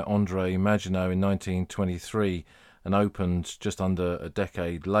 inaugurated by André Maginot in 1923 and opened just under a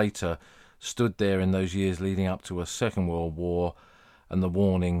decade later, stood there in those years leading up to a Second World War, and the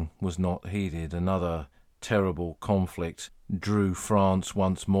warning was not heeded. Another terrible conflict drew France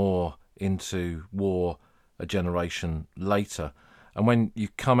once more into war a generation later. And when you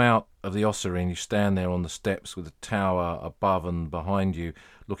come out of the ossuary and you stand there on the steps with the tower above and behind you,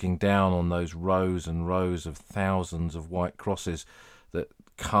 looking down on those rows and rows of thousands of white crosses that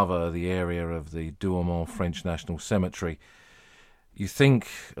cover the area of the Douaumont French National Cemetery, you think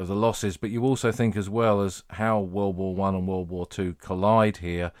of the losses, but you also think as well as how World War I and World War II collide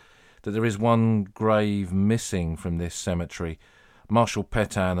here, that there is one grave missing from this cemetery. Marshal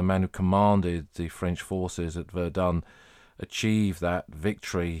Pétain, the man who commanded the French forces at Verdun, achieved that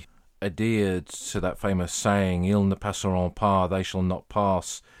victory, adhered to that famous saying, "Ils ne passeront pas," they shall not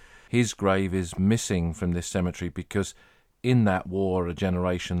pass. His grave is missing from this cemetery because in that war a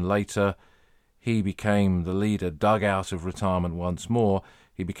generation later, he became the leader, dug out of retirement once more.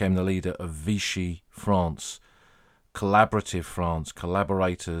 He became the leader of Vichy France, collaborative France,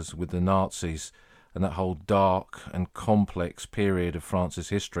 collaborators with the Nazis, and that whole dark and complex period of France's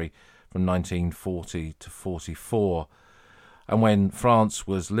history from 1940 to 44. And when France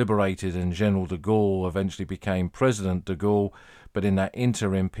was liberated and General de Gaulle eventually became President de Gaulle, but in that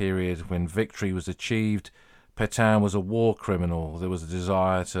interim period when victory was achieved, Pétain was a war criminal. There was a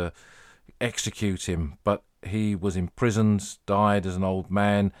desire to execute him, but he was imprisoned, died as an old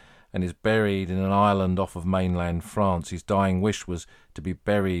man, and is buried in an island off of mainland France. His dying wish was to be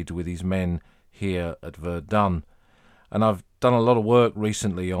buried with his men here at Verdun. And I've done a lot of work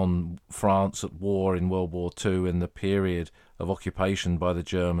recently on France at war in World War II and the period of occupation by the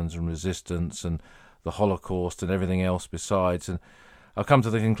Germans and resistance and the Holocaust and everything else besides. And I've come to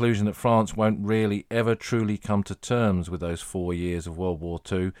the conclusion that France won't really ever truly come to terms with those 4 years of World War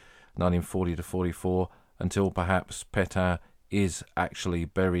II, 1940 to 44, until perhaps Pétain is actually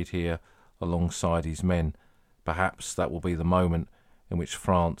buried here alongside his men. Perhaps that will be the moment in which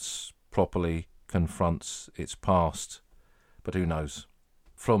France properly confronts its past. But who knows?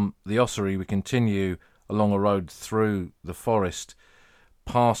 From the ossuary we continue along a road through the forest,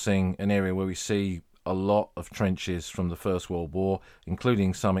 passing an area where we see a lot of trenches from the First World War,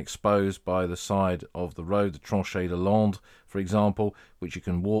 including some exposed by the side of the road, the Tranchée de Lande, for example, which you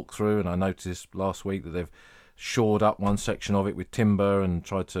can walk through. And I noticed last week that they've shored up one section of it with timber and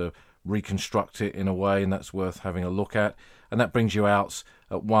tried to reconstruct it in a way, and that's worth having a look at. And that brings you out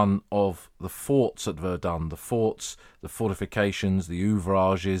at one of the forts at Verdun. The forts, the fortifications, the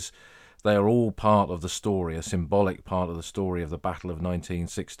ouvrages, they are all part of the story, a symbolic part of the story of the Battle of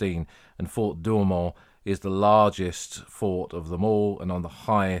 1916. And Fort Douaumont is the largest fort of them all and on the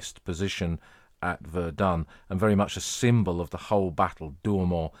highest position at Verdun, and very much a symbol of the whole battle.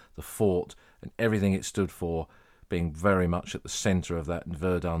 Douaumont, the fort, and everything it stood for, being very much at the centre of that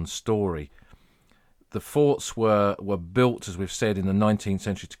Verdun story. The forts were built, as we've said, in the 19th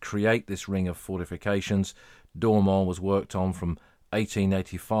century to create this ring of fortifications. Douaumont was worked on from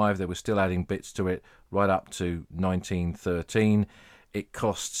 1885. They were still adding bits to it right up to 1913. It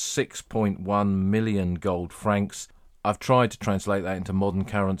cost 6.1 million gold francs. I've tried to translate that into modern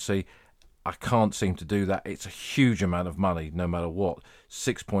currency. I can't seem to do that. It's a huge amount of money, no matter what.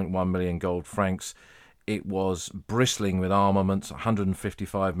 6.1 million gold francs. It was bristling with armaments, a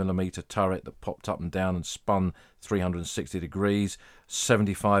 155mm turret that popped up and down and spun 360 degrees,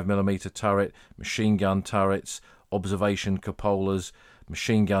 75mm turret, machine gun turrets, observation cupolas,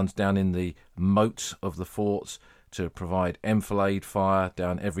 machine guns down in the moat of the forts to provide enfilade fire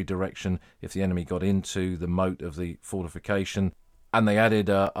down every direction if the enemy got into the moat of the fortification. And they added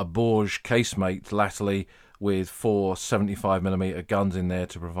a Bourges casemate latterly with 4 75mm guns in there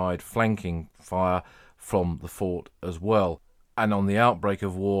to provide flanking fire from the fort as well. And on the outbreak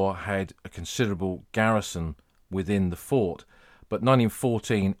of war had a considerable garrison within the fort. But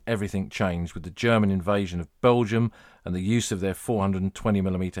 1914, everything changed with the German invasion of Belgium and the use of their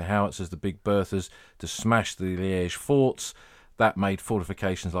 420mm howitzers, the Big Berthas, to smash the Liège forts. That made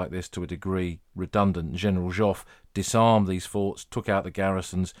fortifications like this to a degree redundant. General Joffre disarmed these forts, took out the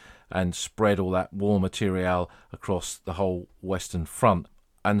garrisons, and spread all that war material across the whole Western Front.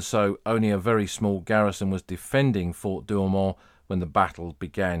 And so only a very small garrison was defending Fort Douaumont when the battle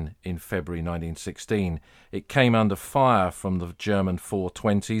began in February 1916. It came under fire from the German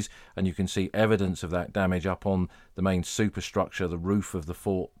 420s, and you can see evidence of that damage up on the main superstructure, the roof of the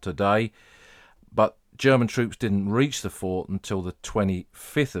fort today. But German troops didn't reach the fort until the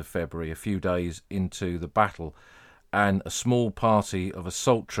 25th of February, a few days into the battle, and a small party of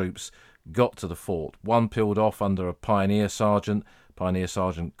assault troops got to the fort. One peeled off under a Pioneer Sergeant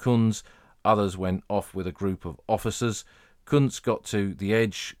Kunz. Others went off with a group of officers. Kunz got to the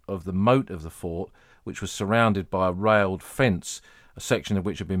edge of the moat of the fort, which was surrounded by a railed fence, a section of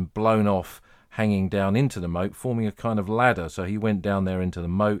which had been blown off, hanging down into the moat, forming a kind of ladder. So he went down there into the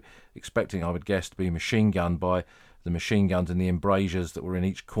moat, expecting, I would guess, to be machine gunned by the machine guns and the embrasures that were in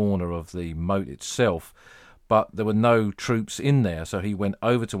each corner of the moat itself. But there were no troops in there, so he went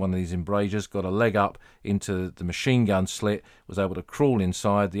over to one of these embrasures, got a leg up into the machine gun slit, was able to crawl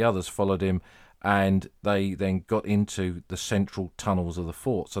inside. The others followed him, and they then got into the central tunnels of the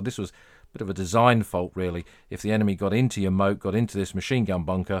fort. So this was a bit of a design fault, really. If the enemy got into your moat, got into this machine gun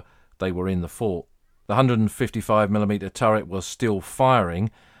bunker, they were in the fort. The 155mm turret was still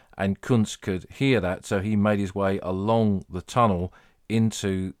firing, and Kunz could hear that, so he made his way along the tunnel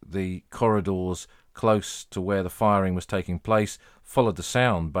into the corridors close to where the firing was taking place, followed the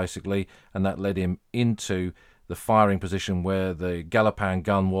sound, basically, and that led him into the firing position where the Galopin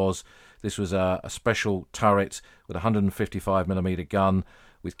gun was. This was a special turret with a 155mm gun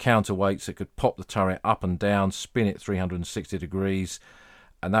with counterweights that could pop the turret up and down, spin it 360 degrees,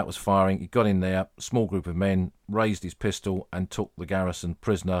 and that was firing. He got in there, a small group of men, raised his pistol and took the garrison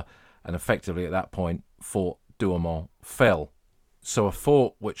prisoner, and effectively at that point Fort Douaumont fell. So a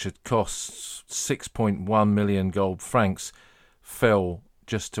fort which had cost 6.1 million gold francs fell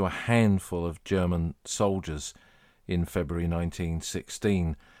just to a handful of German soldiers in February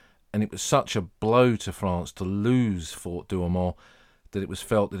 1916. And it was such a blow to France to lose Fort Douaumont that it was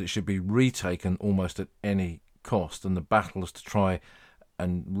felt that it should be retaken almost at any cost. And the battles to try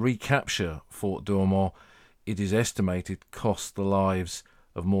and recapture Fort Douaumont, it is estimated, cost the lives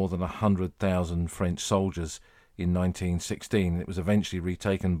of more than 100,000 French soldiers in 1916. It was eventually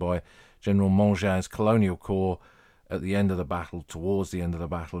retaken by General Mongin's Colonial Corps at the end of the battle, towards the end of the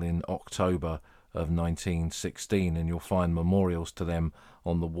battle in October of 1916, and you'll find memorials to them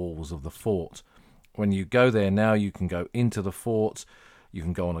on the walls of the fort. When you go there now, you can go into the fort, you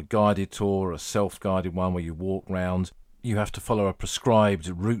can go on a guided tour, a self-guided one where you walk round. You have to follow a prescribed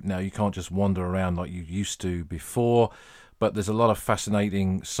route now. You can't just wander around like you used to before, but there's a lot of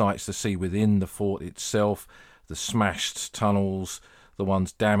fascinating sights to see within the fort itself. The smashed tunnels, the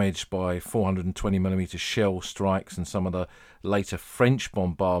ones damaged by 420mm shell strikes, and some of the later French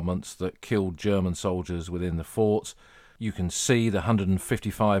bombardments that killed German soldiers within the fort. You can see the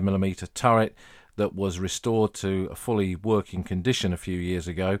 155mm turret that was restored to a fully working condition a few years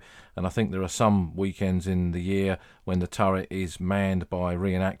ago, and I think there are some weekends in the year when the turret is manned by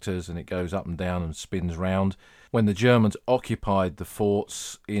reenactors and it goes up and down and spins round. When the Germans occupied the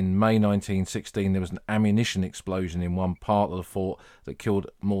forts in May 1916, there was an ammunition explosion in one part of the fort that killed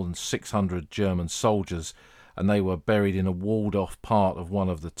more than 600 German soldiers, and they were buried in a walled-off part of one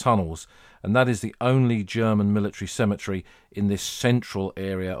of the tunnels. And that is the only German military cemetery in this central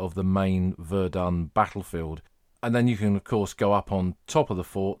area of the main Verdun battlefield. And then you can, of course, go up on top of the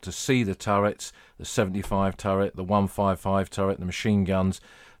fort to see the turrets, the 75 turret, the 155 turret, the machine guns,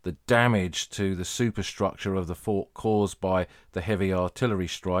 the damage to the superstructure of the fort caused by the heavy artillery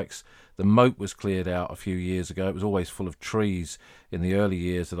strikes. The moat was cleared out a few years ago. It was always full of trees in the early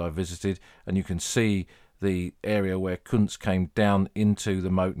years that I visited, and you can see the area where Kunz came down into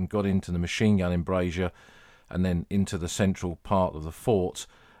the moat and got into the machine gun embrasure and then into the central part of the fort.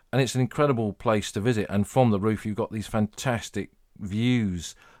 And it's an incredible place to visit, and from the roof you've got these fantastic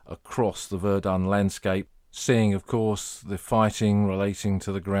views across the Verdun landscape, seeing, of course, the fighting relating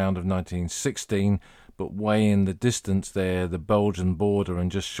to the ground of 1916, but way in the distance there, the Belgian border,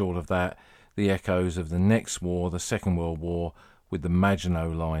 and just short of that, the echoes of the next war, the Second World War, with the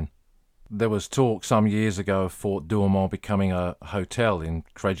Maginot Line. There was talk some years ago of Fort Douaumont becoming a hotel,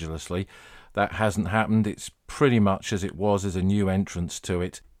 incredulously. That hasn't happened. It's pretty much as it was as a new entrance to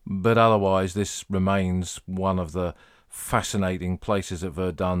it. But otherwise, this remains one of the fascinating places at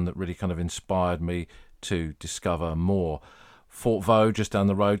Verdun that really kind of inspired me to discover more. Fort Vaux, just down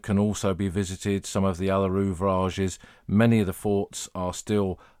the road, can also be visited. Some of the other ouvrages. Many of the forts are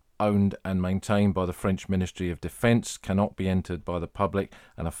still owned and maintained by the French Ministry of Defence, cannot be entered by the public,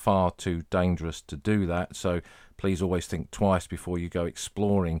 and are far too dangerous to do that. So please always think twice before you go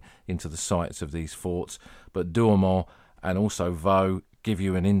exploring into the sites of these forts. But Douaumont and also Vaux give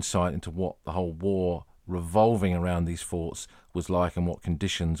you an insight into what the whole war revolving around these forts was like and what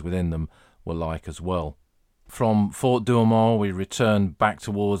conditions within them were like as well. From Fort Douaumont we return back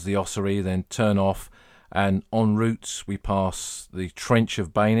towards the ossuary, then turn off, and en route we pass the Trench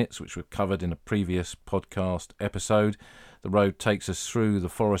of Bayonets, which were covered in a previous podcast episode. The road takes us through the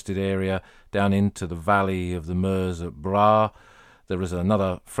forested area down into the valley of the Meuse at Bras. There is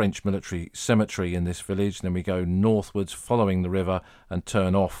another French military cemetery in this village. Then we go northwards following the river and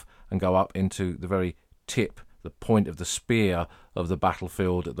turn off and go up into the very tip, the point of the spear of the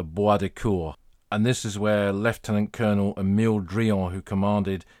battlefield at the Bois de Cour. And this is where Lieutenant Colonel Émile Drian, who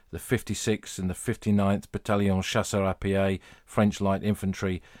commanded the 56th and the 59th Battalion Chasseurs à Pied French Light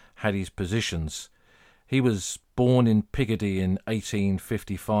Infantry, had his positions. He was born in Picardy in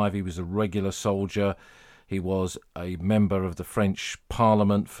 1855. He was a regular soldier. He was a member of the French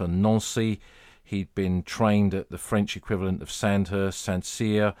Parliament for Nancy. He'd been trained at the French equivalent of Sandhurst,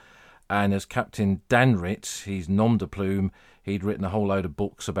 Saint-Cyr, and as Captain Danrit, his nom de plume, he'd written a whole load of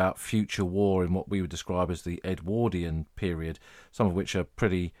books about future war in what we would describe as the Edwardian period, some of which are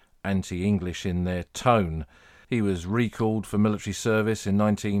pretty anti-English in their tone. He was recalled for military service in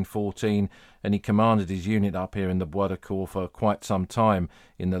 1914, and he commanded his unit up here in the Bois de Cour for quite some time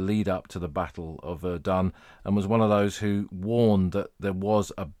in the lead-up to the Battle of Verdun, and was one of those who warned that there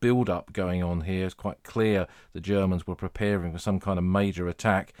was a build-up going on here. It's quite clear the Germans were preparing for some kind of major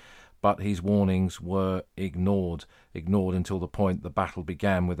attack, but his warnings were ignored until the point the battle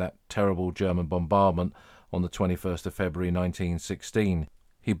began with that terrible German bombardment on the 21st of February 1916.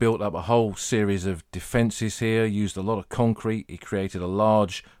 He built up a whole series of defences here, used a lot of concrete. He created a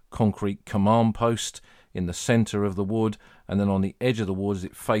large concrete command post in the centre of the wood, and then on the edge of the wood, as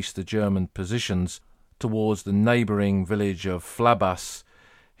it faced the German positions towards the neighbouring village of Flabas,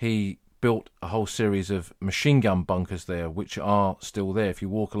 he built a whole series of machine gun bunkers there, which are still there. If you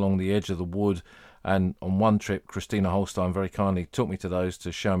walk along the edge of the wood, and on one trip Christina Holstein very kindly took me to those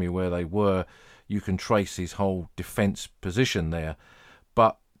to show me where they were, you can trace his whole defence position there.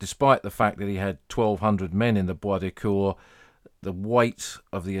 But despite the fact that he had 1,200 men in the Bois de Cour, the weight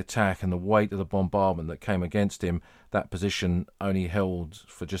of the attack and the weight of the bombardment that came against him, that position only held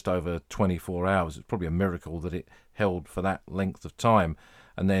for just over 24 hours. It's probably a miracle that it held for that length of time.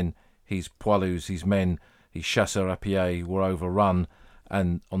 And then his poilus, his men, his chasseurs à pied were overrun,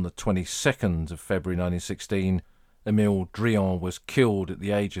 and on the 22nd of February 1916, Émile Drian was killed at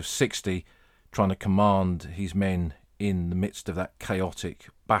the age of 60, trying to command his men in the midst of that chaotic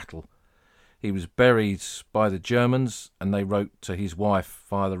battle. He was buried by the Germans, and they wrote to his wife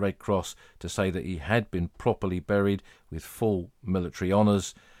via the Red Cross to say that he had been properly buried with full military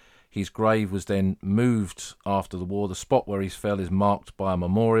honours. His grave was then moved after the war. The spot where he fell is marked by a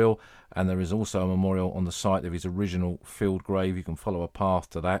memorial, and there is also a memorial on the site of his original field grave. You can follow a path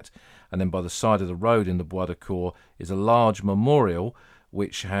to that. And then by the side of the road in the Bois de Cour is a large memorial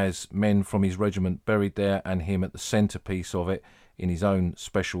which has men from his regiment buried there and him at the centrepiece of it in his own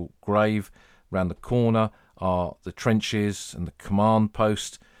special grave. Round the corner are the trenches and the command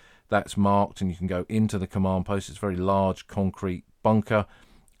post. That's marked, and you can go into the command post. It's a very large concrete bunker.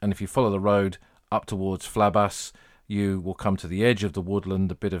 And if you follow the road up towards Flabas, you will come to the edge of the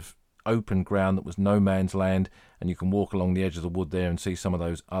woodland, a bit of open ground that was no man's land, and you can walk along the edge of the wood there and see some of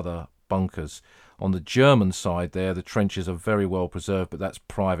those other bunkers. On the German side there, the trenches are very well preserved, but that's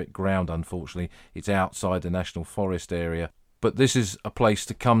private ground, unfortunately. It's outside the National Forest area. But this is a place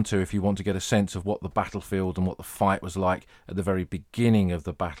to come to if you want to get a sense of what the battlefield and what the fight was like at the very beginning of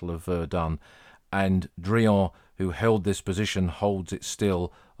the Battle of Verdun. And Drian, who held this position, holds it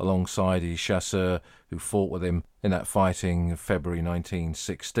still alongside his chasseur who fought with him in that fighting of February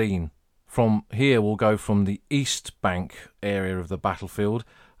 1916. From here we'll go from the east bank area of the battlefield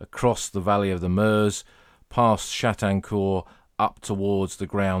across the valley of the Meuse, past Chatancourt, up towards the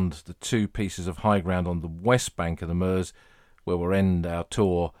ground, the two pieces of high ground on the west bank of the Meuse, where we'll end our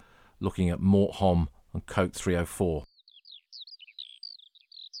tour looking at Mortholm and Côte 304.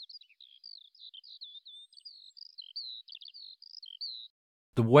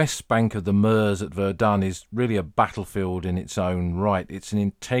 The west bank of the Meuse at Verdun is really a battlefield in its own right. It's an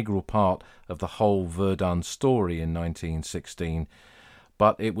integral part of the whole Verdun story in 1916.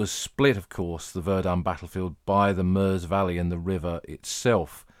 But it was split, of course, the Verdun battlefield, by the Meuse Valley and the river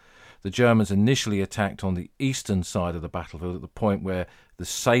itself. The Germans initially attacked on the eastern side of the battlefield at the point where the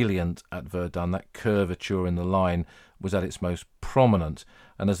salient at Verdun, that curvature in the line, was at its most prominent.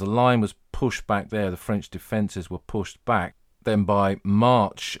 And as the line was pushed back there, the French defences were pushed back. Then by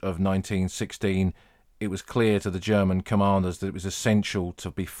March of 1916, it was clear to the German commanders that it was essential to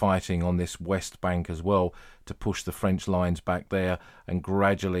be fighting on this west bank as well, to push the French lines back there and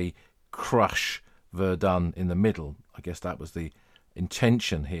gradually crush Verdun in the middle. I guess that was the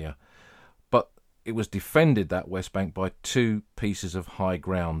intention here. But it was defended, that west bank, by two pieces of high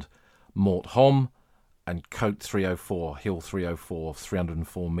ground, Mort Homme and Côte 304, Hill 304,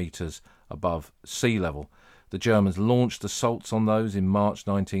 304 metres above sea level. The Germans launched assaults on those in March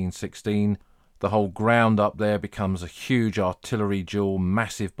 1916. The whole ground up there becomes a huge artillery duel,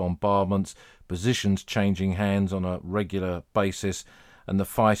 massive bombardments, positions changing hands on a regular basis, and the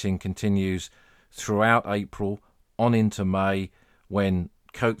fighting continues throughout April on into May, when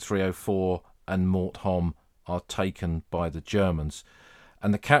Côte 304 and Mort Homme are taken by the Germans.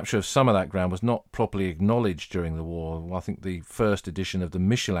 And the capture of some of that ground was not properly acknowledged during the war. I think the first edition of the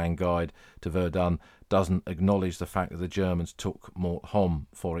Michelin Guide to Verdun doesn't acknowledge the fact that the Germans took Mort Homme,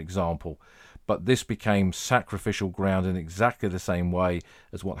 for example. But this became sacrificial ground in exactly the same way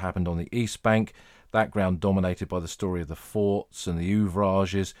as what happened on the East Bank. That ground dominated by the story of the forts and the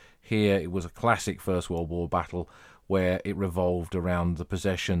ouvrages. Here it was a classic First World War battle where it revolved around the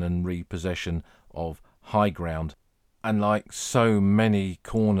possession and repossession of high ground. And like so many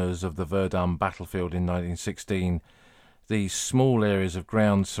corners of the Verdun battlefield in 1916, these small areas of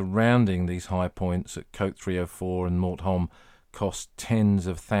ground surrounding these high points at Côte 304 and Mort Homme cost tens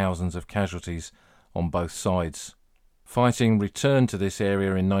of thousands of casualties on both sides. Fighting returned to this area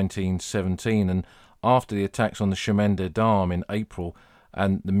in 1917, and after the attacks on the Chemin des Dames in April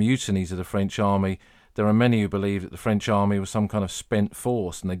and the mutinies of the French army, there are many who believe that the French army was some kind of spent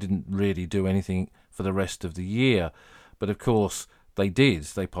force and they didn't really do anything for the rest of the year. But of course they did.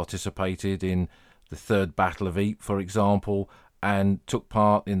 They participated in the Third Battle of Ypres, for example, and took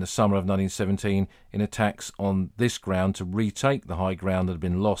part in the summer of 1917 in attacks on this ground to retake the high ground that had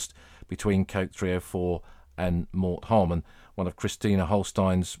been lost between Côte 304 and Mort Homme. And one of Christina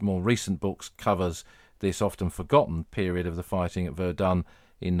Holstein's more recent books covers this often forgotten period of the fighting at Verdun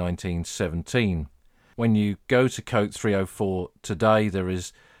in 1917. When you go to Côte 304 today, there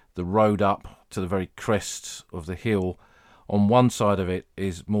is the road up to the very crest of the hill. On one side of it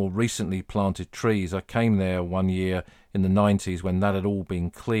is more recently planted trees. I came there one year in the 90s when that had all been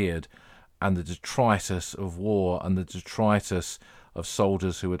cleared, and the detritus of war and the detritus of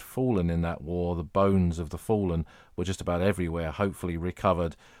soldiers who had fallen in that war, the bones of the fallen, were just about everywhere, hopefully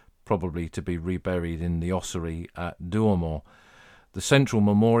recovered, probably to be reburied in the ossuary at Douaumont. The central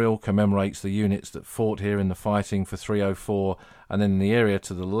memorial commemorates the units that fought here in the fighting for 304, and then in the area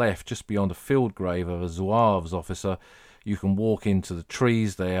to the left, just beyond a field grave of a Zouaves officer, you can walk into the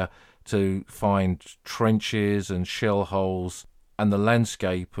trees there to find trenches and shell holes and the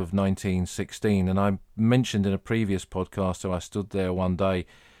landscape of 1916. And I mentioned in a previous podcast how I stood there one day,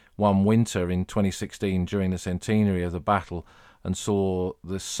 one winter in 2016 during the centenary of the battle, and saw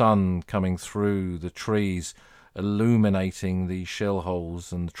the sun coming through the trees, illuminating the shell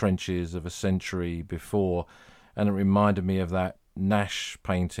holes and the trenches of a century before. And it reminded me of that Nash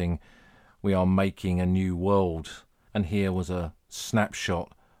painting, "We Are Making a New World." And here was a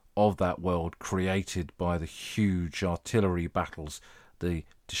snapshot of that world created by the huge artillery battles, the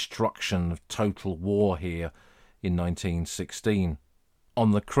destruction of total war here in 1916.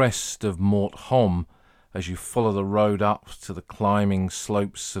 On the crest of Mort Homme, as you follow the road up to the climbing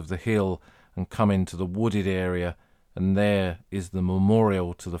slopes of the hill and come into the wooded area, and there is the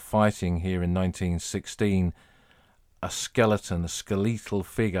memorial to the fighting here in 1916, a skeleton, a skeletal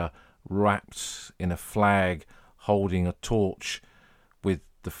figure wrapped in a flag, holding a torch with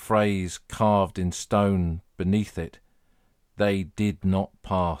the phrase carved in stone beneath it, "They did not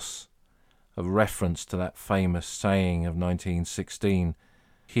pass," a reference to that famous saying of 1916,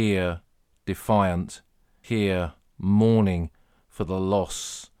 here defiant, here mourning for the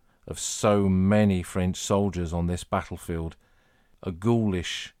loss of so many French soldiers on this battlefield. A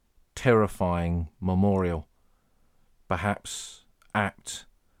ghoulish, terrifying memorial, perhaps apt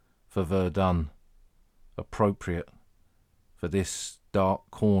for Verdun, appropriate for this dark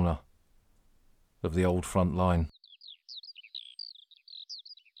corner of the old front line.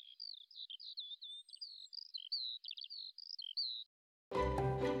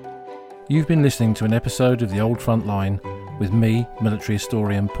 You've been listening to an episode of The Old Front Line with me, military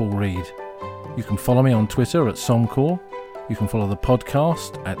historian Paul Reed. You can follow me on Twitter at Somcor. You can follow the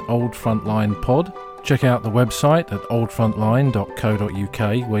podcast at Old Frontline Pod. Check out the website at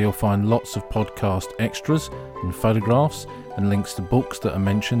oldfrontline.co.uk, where you'll find lots of podcast extras and photographs and links to books that are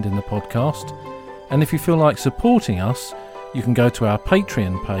mentioned in the podcast. And if you feel like supporting us, you can go to our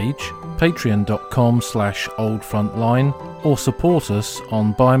Patreon page, patreon.com/oldfrontline, or support us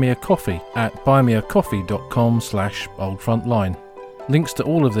on Buy Me a Coffee at buymeacoffee.com/oldfrontline. Links to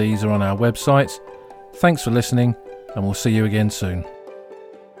all of these are on our website. Thanks for listening, and we'll see you again soon.